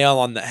hitting the nail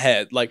on the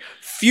head. Like,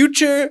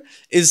 Future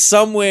is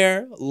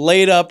somewhere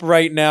laid up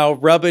right now,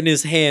 rubbing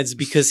his hands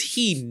because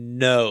he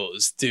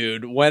knows,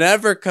 dude,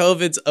 whenever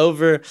COVID's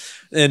over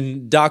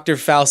and Dr.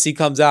 Fauci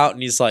comes out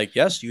and he's like,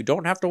 yes, you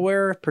don't have to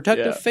wear a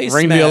protective face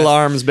Ring mask. the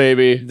alarms,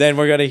 baby. Then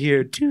we're going to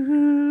hear it's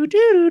going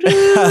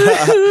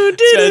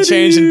to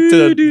change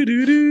into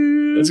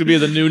it's going to be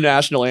the new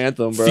national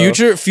anthem, bro.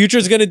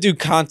 Future's going to do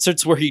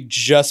concerts where he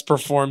just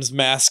performs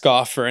Mask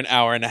Off for an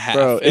hour and a half.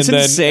 Bro, it's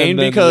insane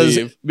because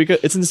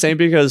it's insane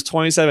because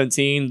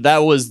 2017, that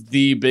was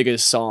the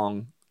biggest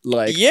song.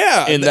 Like,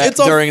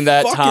 during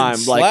that time,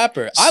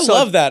 slapper. Like, I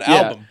love that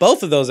album.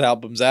 Both of those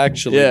albums,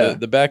 actually,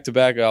 the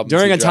back-to-back albums.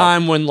 During a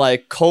time when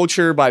like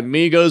Culture by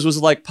Migos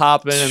was like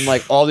popping and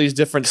like all these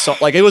different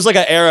songs, like it was like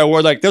an era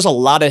where like there's a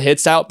lot of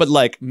hits out, but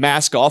like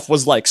Mask Off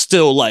was like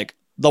still like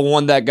the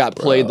one that got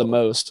played the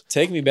most.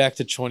 Take me back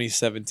to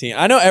 2017.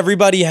 I know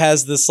everybody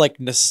has this like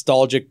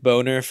nostalgic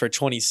boner for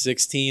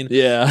 2016.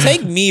 Yeah.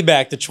 Take me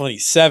back to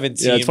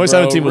 2017. Yeah,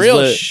 2017 was real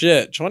lit.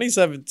 shit.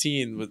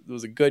 2017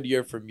 was a good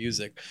year for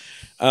music.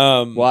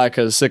 Why?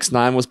 Because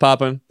 6ix9ine was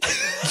popping.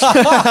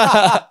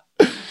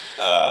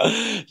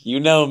 You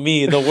know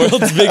me, the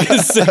world's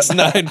biggest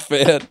 6ix9ine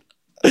fan.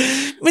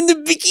 When the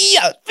biggie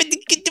up, when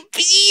the get the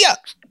biggie up.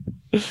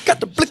 Got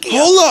the blicky.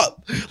 Hold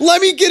up.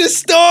 Let me get it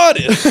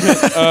started.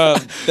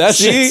 That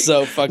shit's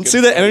so fucking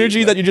see the funny,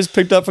 energy that you just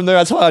picked up from there?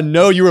 That's how I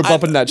know you were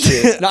bumping that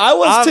shit. No, I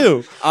was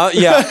too.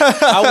 Yeah.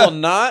 I will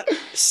not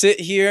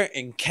sit here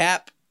and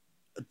cap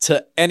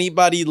to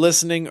anybody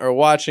listening or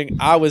watching.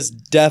 I was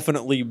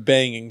definitely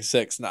banging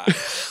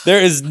 6ix9ine.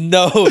 There is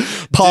no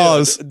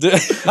pause.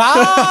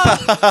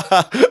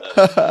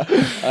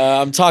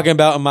 I'm talking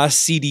about in my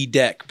CD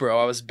deck,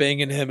 bro. I was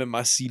banging him in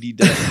my CD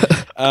deck.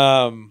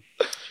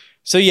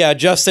 So yeah,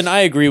 Justin,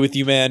 I agree with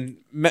you, man.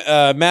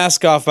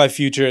 Mask Off by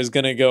Future is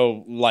gonna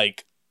go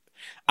like.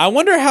 I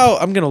wonder how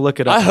I'm gonna look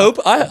it up.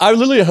 I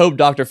literally hope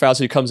Dr.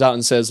 Fauci comes out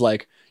and says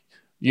like,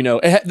 you know,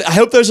 I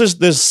hope there's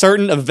this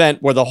certain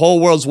event where the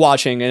whole world's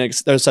watching and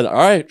they said, all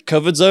right,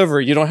 COVID's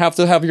over, you don't have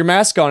to have your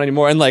mask on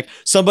anymore, and like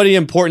somebody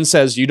important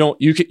says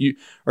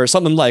or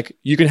something like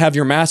you can have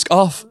your mask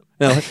off,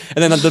 you know?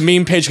 And then the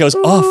meme page goes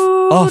off.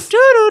 I'm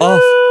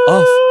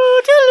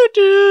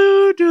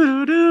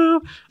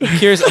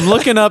curious. I'm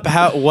looking up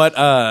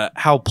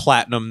how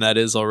platinum that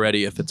is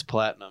already. If it's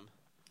platinum,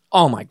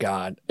 oh my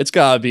god, it's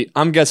gotta be.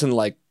 I'm guessing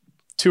like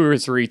 2 or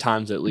 3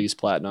 times at least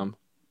platinum.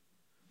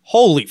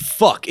 Holy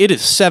fuck! It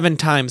is 7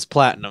 times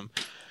platinum.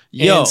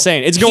 Yo,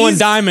 insane! It's going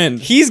diamond.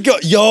 He's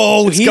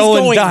going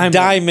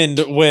diamond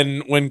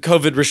when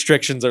COVID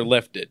restrictions are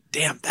lifted.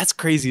 Damn, that's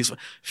crazy.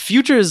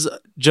 Future's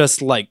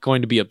just like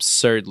going to be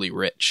absurdly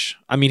rich.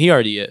 I mean, he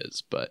already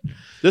is, but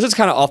this is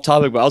kind of off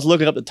topic. But I was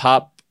looking up the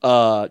top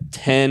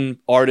 10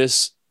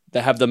 artists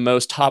that have the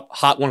most top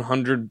Hot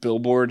 100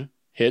 Billboard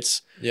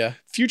hits. Yeah,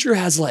 Future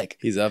has like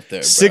he's up there,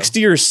 bro.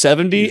 60 or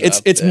 70.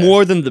 It's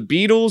more than the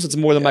Beatles. It's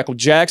more than Michael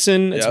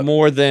Jackson. It's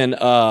more than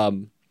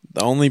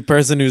the only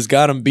person who's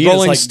got him beat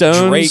Rolling is like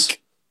Stones.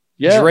 Drake.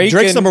 Yeah,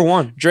 Drake's number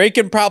 1. Drake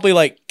and probably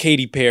like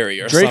Katy Perry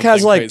or Drake something.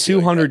 has like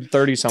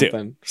 230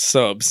 something. Dude,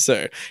 so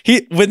absurd.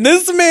 When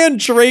this man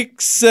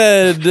Drake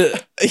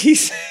said he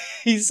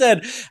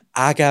said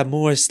I got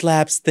more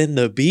slaps than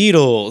the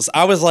Beatles.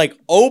 I was like,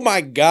 oh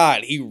my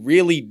God, he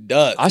really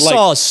does. I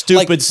saw a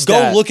stupid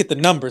stat. Go look at the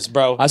numbers,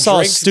 bro. I saw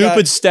a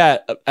stupid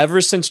stat.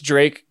 Ever since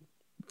Drake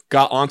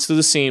got onto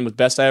the scene with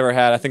Best I Ever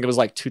Had, I think it was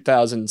like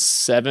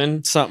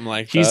 2007. Something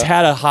like that. He's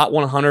had a Hot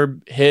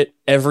 100 hit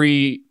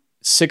every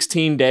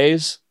 16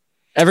 days.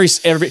 Every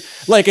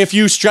like if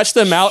you stretch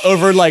them out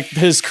over like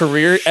his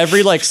career,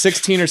 every like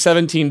 16 or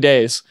 17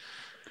 days.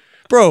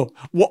 Bro,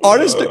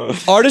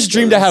 artists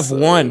dream to have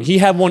one. He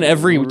had one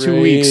every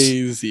 2 weeks.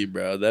 Crazy,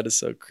 bro. That is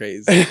so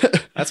crazy.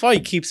 That's why he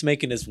keeps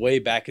making his way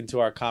back into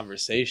our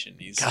conversation.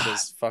 He's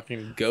just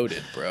fucking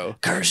goated, bro.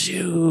 Curse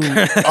you,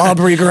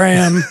 Aubrey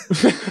Graham.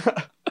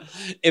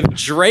 If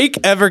Drake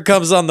ever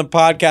comes on the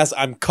podcast,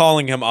 I'm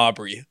calling him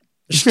Aubrey.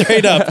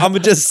 Straight up. I'm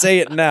going to just say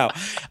it now.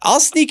 I'll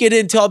sneak it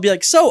in until I'll be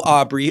like, so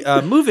Aubrey,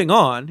 moving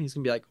on. He's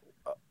going to be like,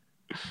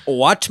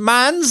 what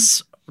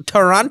man's?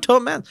 Toronto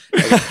man.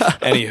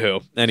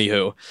 Anywho.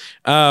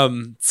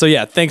 So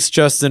yeah, thanks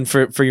Justin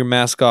for your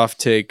mask off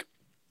take.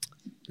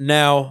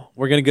 Now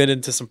we're gonna get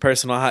into some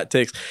personal hot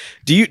takes.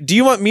 Do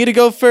you want me to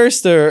go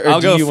first or I'll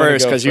do go you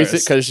first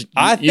because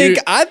I think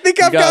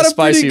I've got a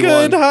pretty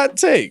good hot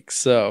take.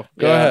 So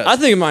go ahead. I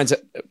think mine's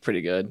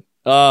pretty good.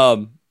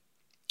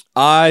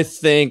 I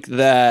think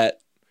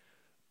that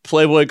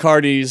Playboy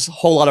Cardi's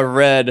Whole Lot of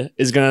Red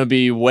is gonna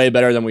be way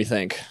better than we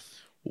think.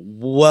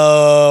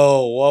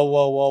 Whoa.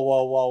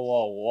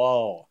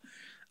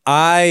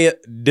 I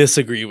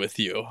disagree with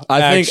you.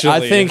 I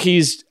think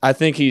he's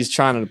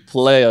trying to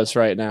play us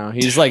right now.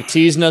 He's like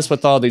teasing us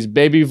with all these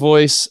baby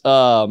voice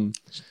songs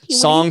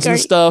and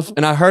stuff.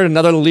 And I heard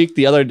another leak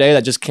the other day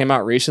that just came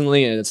out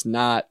recently, and it's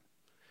not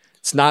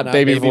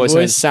baby voice.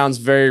 And it sounds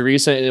very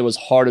recent, and it was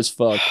hard as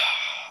fuck.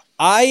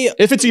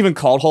 If it's even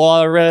called Whole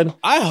Lot of Red.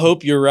 I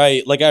hope you're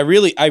right. Like I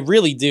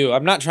really do.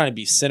 I'm not trying to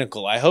be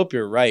cynical. I hope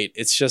you're right.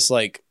 It's just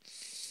like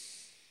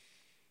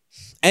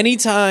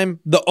anytime,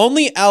 the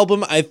only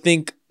album I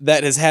think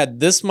that has had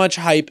this much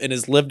hype and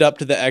has lived up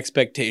to the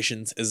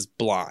expectations is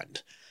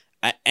Blonde.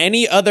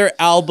 Any other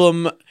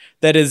album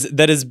that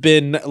has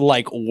been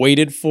like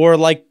waited for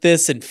like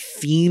this and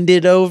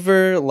fiended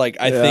over, like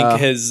I think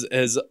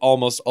has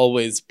almost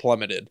always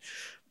plummeted.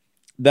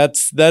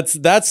 That's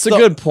a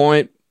good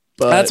point.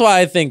 But that's why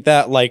I think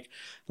that like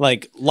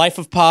Life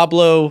of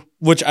Pablo,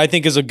 which I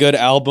think is a good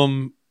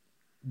album,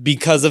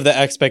 because of the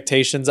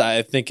expectations,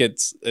 I think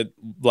it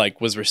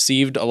was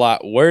received a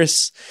lot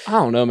worse. I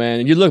don't know,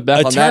 man. You look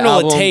back on that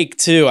album. Eternal Take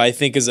too, I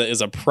think is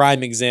a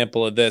prime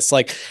example of this.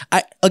 Like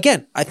I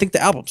think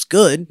the album's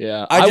good.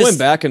 Yeah, I went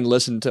back and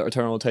listened to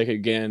Eternal Take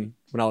again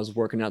when I was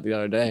working out the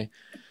other day,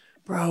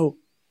 bro.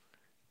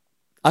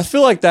 I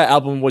feel like that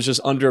album was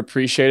just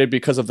underappreciated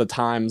because of the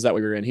times that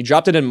we were in. He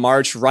dropped it in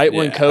March, right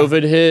when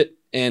COVID hit,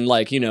 and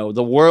like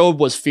the world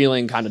was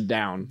feeling kind of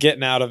down,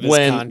 getting out of his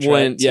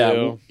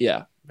contract.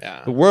 Yeah.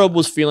 The world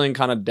was feeling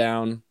kind of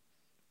down,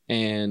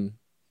 and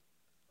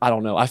I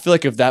don't know. I feel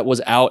like if that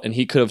was out and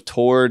he could have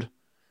toured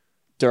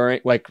during,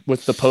 like,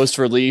 with the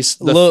post-release,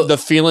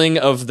 the feeling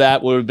of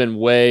that would have been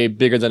way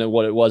bigger than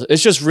what it was.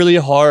 It's just really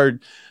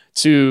hard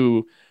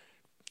to,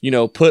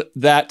 put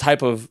that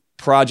type of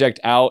project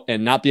out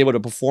and not be able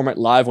to perform it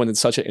live when it's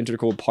such an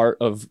integral part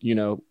of,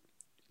 Lil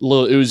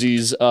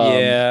Uzi's,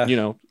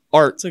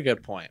 art. That's a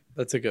good point.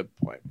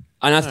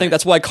 And I think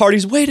that's why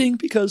Cardi's waiting,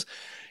 because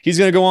he's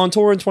going to go on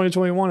tour in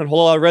 2021, and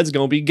Whole Lot of Red's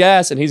going to be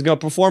gas, and he's going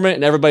to perform it,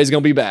 and everybody's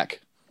going to be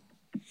back.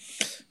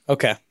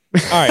 Okay.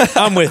 All right.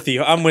 I'm with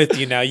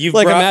you now. You've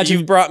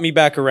brought me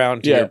back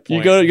around to your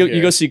point.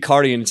 You go see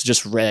Cardi, and it's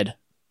just red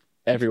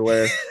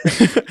everywhere.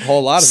 A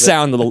whole lot of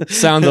sound it.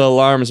 Sound the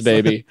alarms,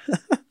 baby.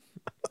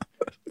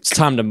 It's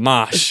time to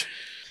mosh.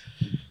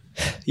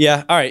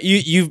 Yeah. All right.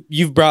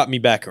 You've brought me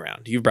back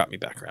around. To your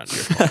point.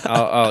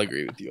 I'll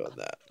agree with you on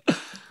that.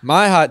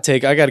 My hot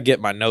take, I got to get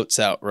my notes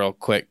out real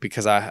quick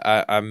because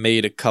I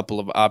made a couple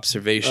of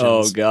observations.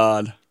 Oh,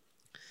 God.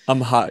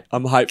 I'm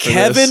hyped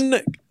for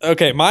this.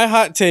 Okay, my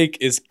hot take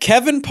is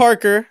Kevin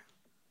Parker,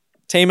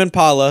 Tame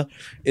Impala,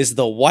 is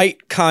the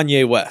white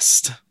Kanye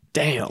West.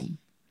 Damn.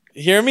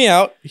 Hear me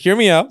out.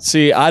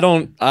 See, I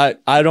don't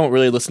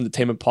really listen to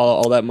Tame Impala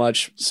all that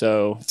much,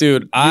 so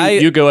dude,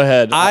 you go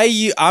ahead.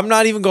 I'm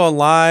not even gonna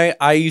lie.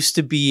 I used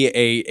to be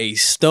a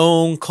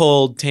stone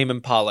cold Tame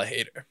Impala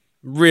hater.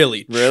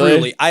 Really,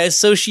 truly. I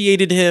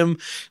associated him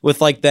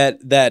with like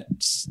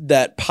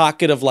that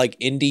pocket of like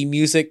indie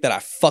music that I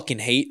fucking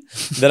hate.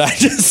 That I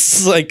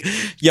just like,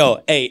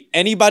 hey,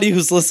 anybody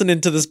who's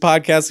listening to this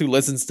podcast who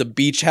listens to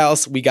Beach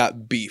House, we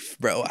got beef,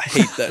 bro. I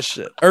hate that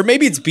shit. Or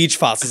maybe it's Beach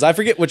Fossils. I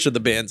forget which of the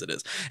bands it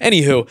is.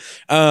 Anywho,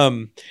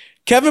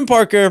 Kevin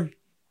Parker.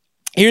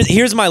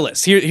 Here's my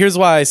list. Here's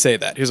why I say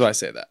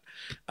that.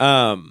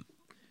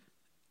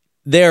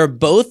 They're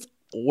both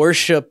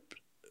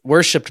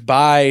worshipped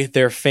by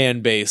their fan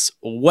base,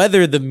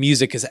 whether the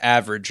music is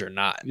average or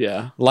not.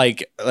 Yeah.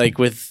 Like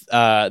with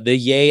the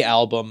Ye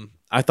album,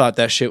 I thought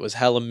that shit was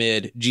hella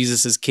mid.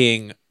 Jesus is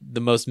King, the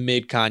most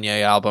mid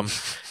Kanye album.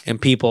 And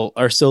people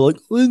are still like,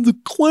 it's a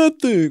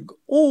classic.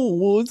 Oh,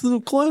 well, it's a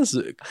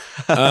classic.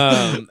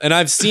 And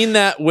I've seen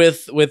that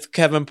with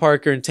Kevin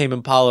Parker and Tame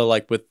Impala,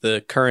 like with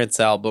the Currents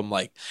album.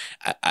 Like,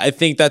 I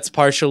think that's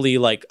partially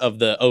like of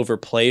the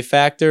overplay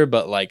factor,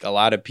 but like a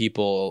lot of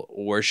people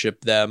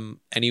worship them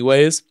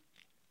anyways.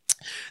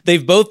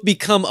 They've both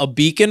become a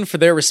beacon for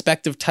their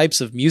respective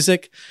types of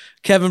music.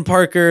 Kevin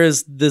Parker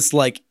is this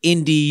like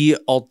indie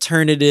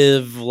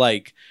alternative,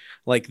 like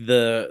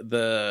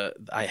the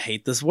I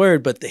hate this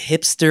word, but the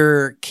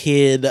hipster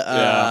kid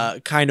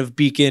kind of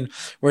beacon,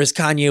 whereas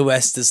Kanye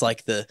West is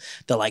like the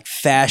like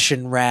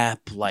fashion rap,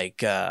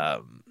 like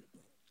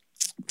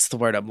what's the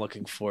word I'm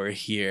looking for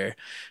here?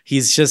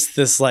 He's just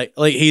this like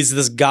he's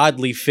this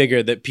godly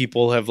figure that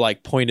people have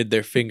like pointed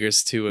their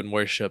fingers to and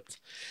worshipped.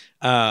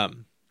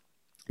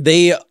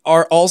 They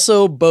are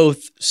also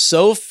both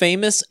so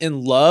famous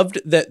and loved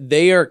that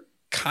they are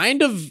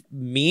kind of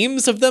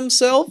memes of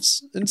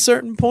themselves in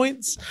certain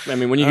points. I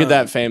mean, when you get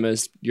that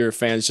famous, your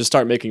fans just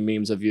start making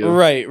memes of you.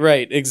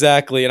 Right,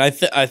 exactly. And I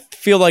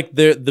feel like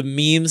the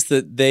memes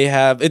that they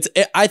have,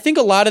 I think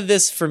a lot of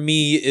this for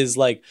me is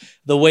like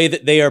the way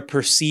that they are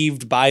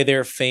perceived by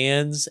their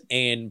fans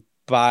and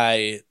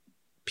by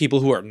people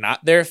who are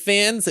not their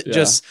fans. It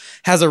just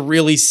has a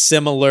really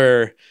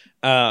similar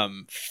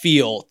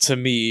feel to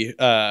me,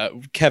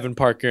 Kevin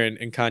Parker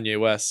and Kanye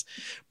West.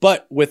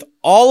 But with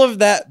all of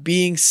that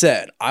being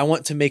said, I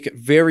want to make it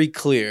very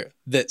clear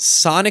that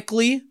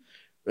sonically,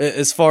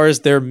 as far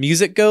as their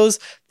music goes,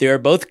 they are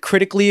both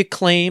critically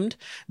acclaimed.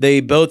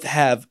 They both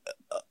have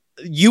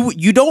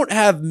you don't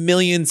have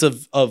millions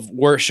of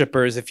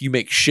worshipers if you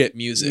make shit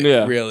music,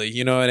 really.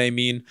 You know what I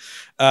mean?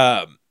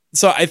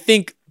 So I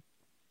think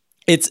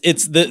it's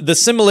the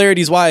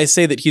similarities why I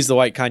say that he's the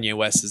white Kanye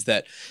West is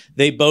that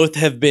they both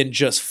have been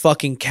just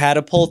fucking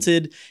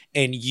catapulted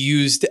and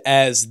used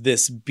as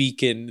this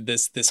beacon,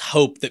 this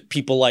hope that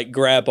people like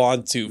grab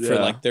onto for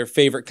like their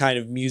favorite kind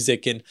of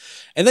music. And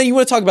then you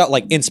want to talk about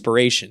like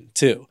inspiration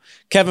too.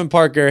 Kevin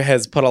Parker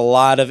has put a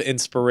lot of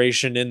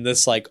inspiration in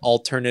this like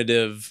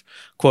alternative,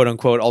 quote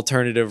unquote,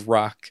 alternative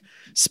rock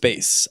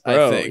space,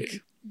 I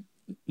think.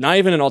 Not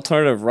even an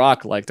alternative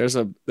rock, like there's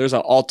an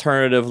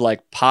alternative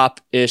like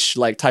pop-ish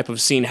like type of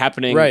scene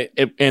happening, right?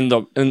 And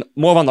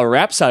more on the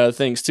rap side of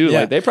things too.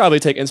 Like they probably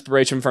take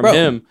inspiration from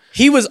him.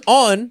 He was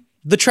on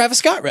the Travis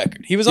Scott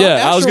record. He was on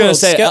I was gonna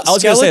say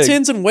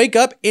Skeletons and Wake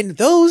Up, and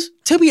those,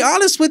 to be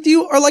honest with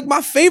you, are like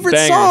my favorite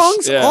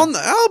songs on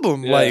the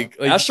album. Like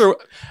Astro,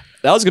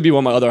 that was gonna be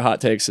one of my other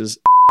hot takes is.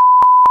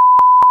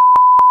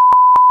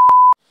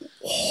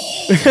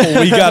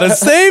 We gotta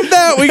save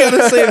that. We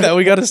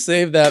gotta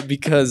save that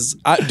because,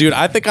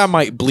 I think I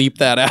might bleep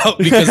that out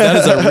because that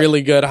is a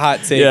really good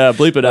hot take. Yeah,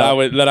 bleep it out.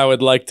 That I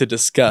would like to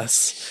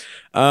discuss.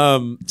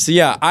 So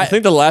yeah, I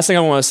think the last thing I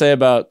want to say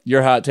about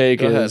your hot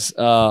take is,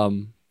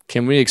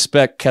 can we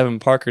expect Kevin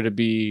Parker to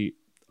be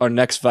our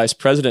next vice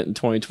president in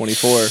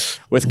 2024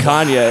 with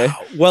Kanye?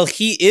 Well,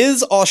 he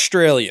is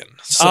Australian,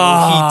 so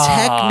he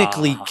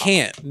technically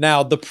can't.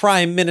 Now, the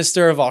Prime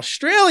Minister of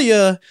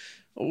Australia.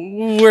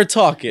 We're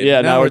talking.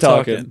 Yeah, now we're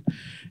talking.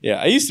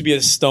 Yeah, I used to be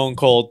a stone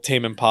cold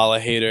Tame Impala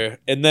hater.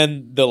 And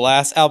then the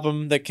last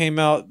album that came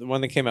out, the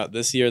one that came out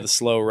this year, The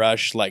Slow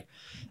Rush, like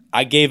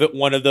I gave it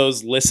one of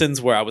those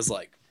listens where I was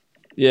like,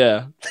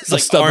 it's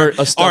like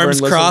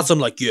arms crossed. I'm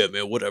like, yeah,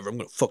 man, whatever. I'm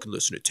going to fucking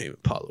listen to Tame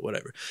Impala,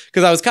 whatever.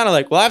 Because I was kind of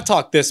like, well, I've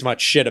talked this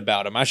much shit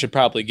about him. I should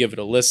probably give it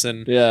a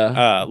listen,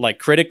 like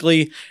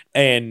critically.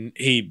 And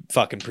he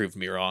fucking proved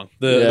me wrong.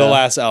 The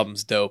last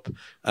album's dope.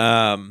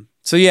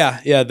 So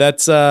yeah,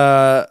 that's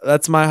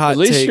my hot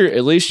take.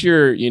 At least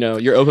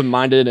you're open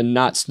minded and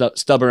not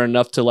stubborn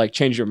enough to like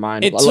change your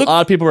mind. A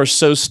lot of people are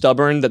so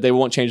stubborn that they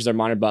won't change their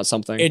mind about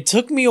something. It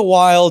took me a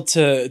while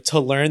to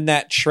learn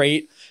that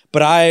trait,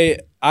 but I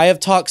have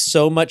talked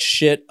so much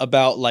shit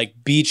about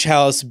like Beach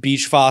House,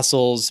 Beach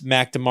Fossils,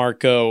 Mac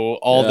DeMarco,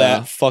 all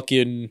that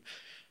fucking.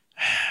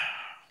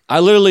 I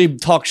literally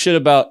talked shit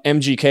about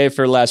MGK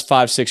for the last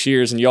 5-6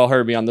 years, and y'all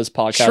heard me on this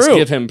podcast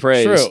give him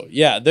praise. True,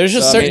 yeah. There's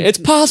just certain. It's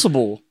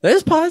possible.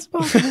 It's possible.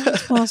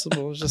 It's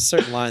possible. There's just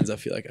certain lines I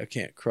feel like I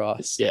can't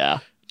cross. Yeah.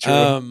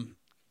 True.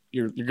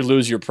 You're gonna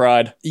lose your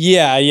pride.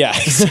 Yeah.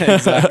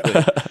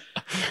 Exactly.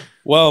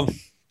 Well,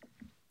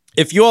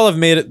 if you all have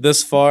made it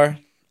this far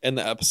in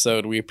the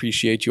episode, we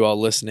appreciate you all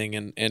listening,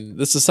 and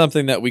this is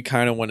something that we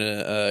kind of want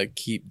to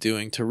keep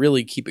doing to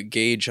really keep a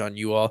gauge on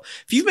you all.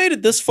 If you've made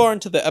it this far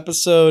into the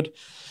episode.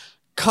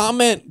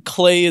 Comment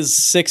Clay is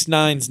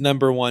 6ix9ine's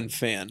 #1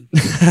 fan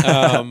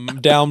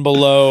down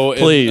below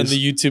in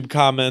the YouTube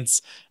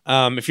comments.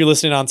 If you're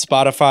listening on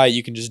Spotify,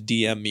 you can just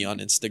DM me on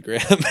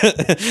Instagram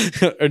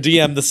or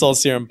DM the Soul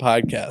Serum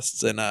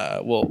Podcasts, and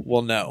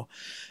we'll know.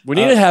 We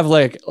need to have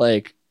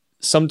like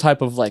some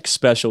type of like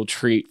special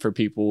treat for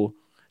people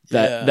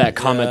that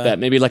comment that,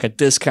 maybe like a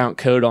discount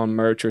code on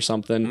merch or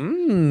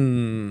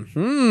something.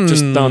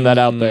 Just throwing that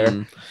out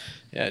there.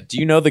 Yeah. Do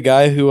you know the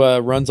guy who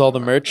runs all the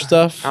merch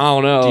stuff? I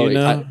don't know. Do you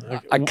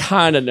know? I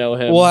kind of know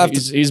him. We'll have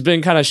he's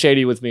been kind of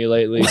shady with me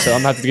lately, so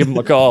I'm gonna have to give him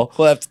a call.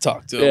 We'll have to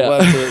talk to him. Yeah.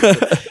 We'll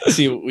have to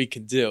see what we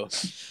can do.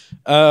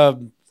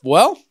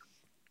 Well,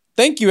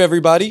 thank you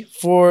everybody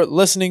for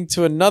listening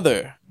to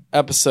another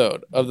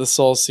episode of the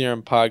Soul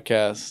Serum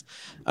podcast.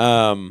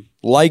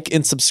 Like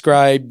and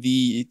subscribe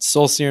the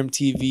Soul Serum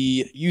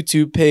TV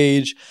YouTube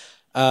page.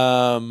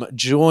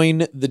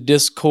 Join the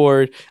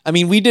Discord. I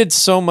mean, we did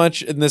so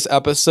much in this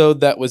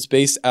episode that was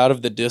based out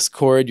of the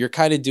Discord. You're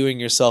kind of doing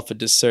yourself a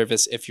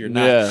disservice if you're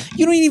not. Yeah.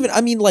 You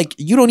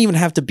don't even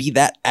have to be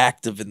that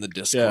active in the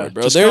Discord,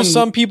 bro. Just There's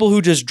some people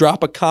who just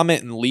drop a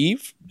comment and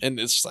leave, and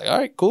it's just like, all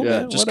right, cool,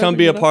 man. Just whatever, come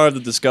be a part of the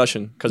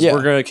discussion, because Yeah.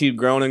 we're gonna keep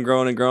growing and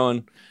growing and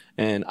growing,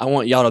 and I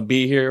want y'all to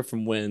be here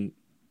from when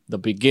the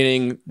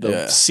beginning,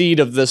 the seed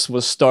of this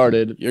was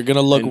started. You're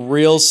gonna look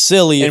real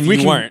silly if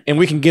you weren't. And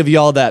we can give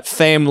y'all that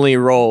family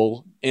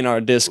role in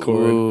our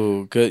Discord.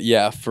 Ooh, good.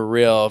 Yeah, for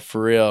real.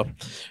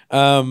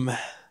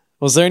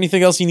 Was there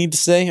anything else you need to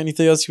say?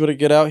 Anything else you want to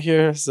get out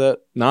here? Is that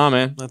Nah,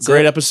 man. That's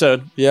Great it?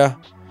 episode. yeah?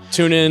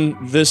 Tune in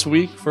this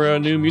week for a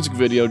new music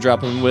video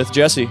dropping with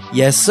Jesse.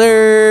 Yes,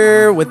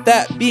 sir. With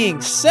that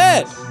being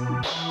said,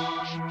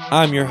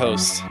 I'm your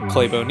host,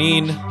 Clay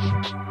Bonine.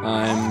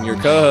 I'm your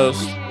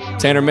co-host,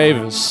 Tanner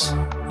Mavis.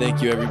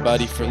 Thank you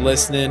everybody for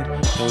listening,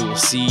 and we will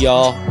see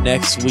y'all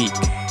next week.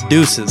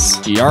 Deuces.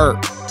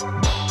 Yark.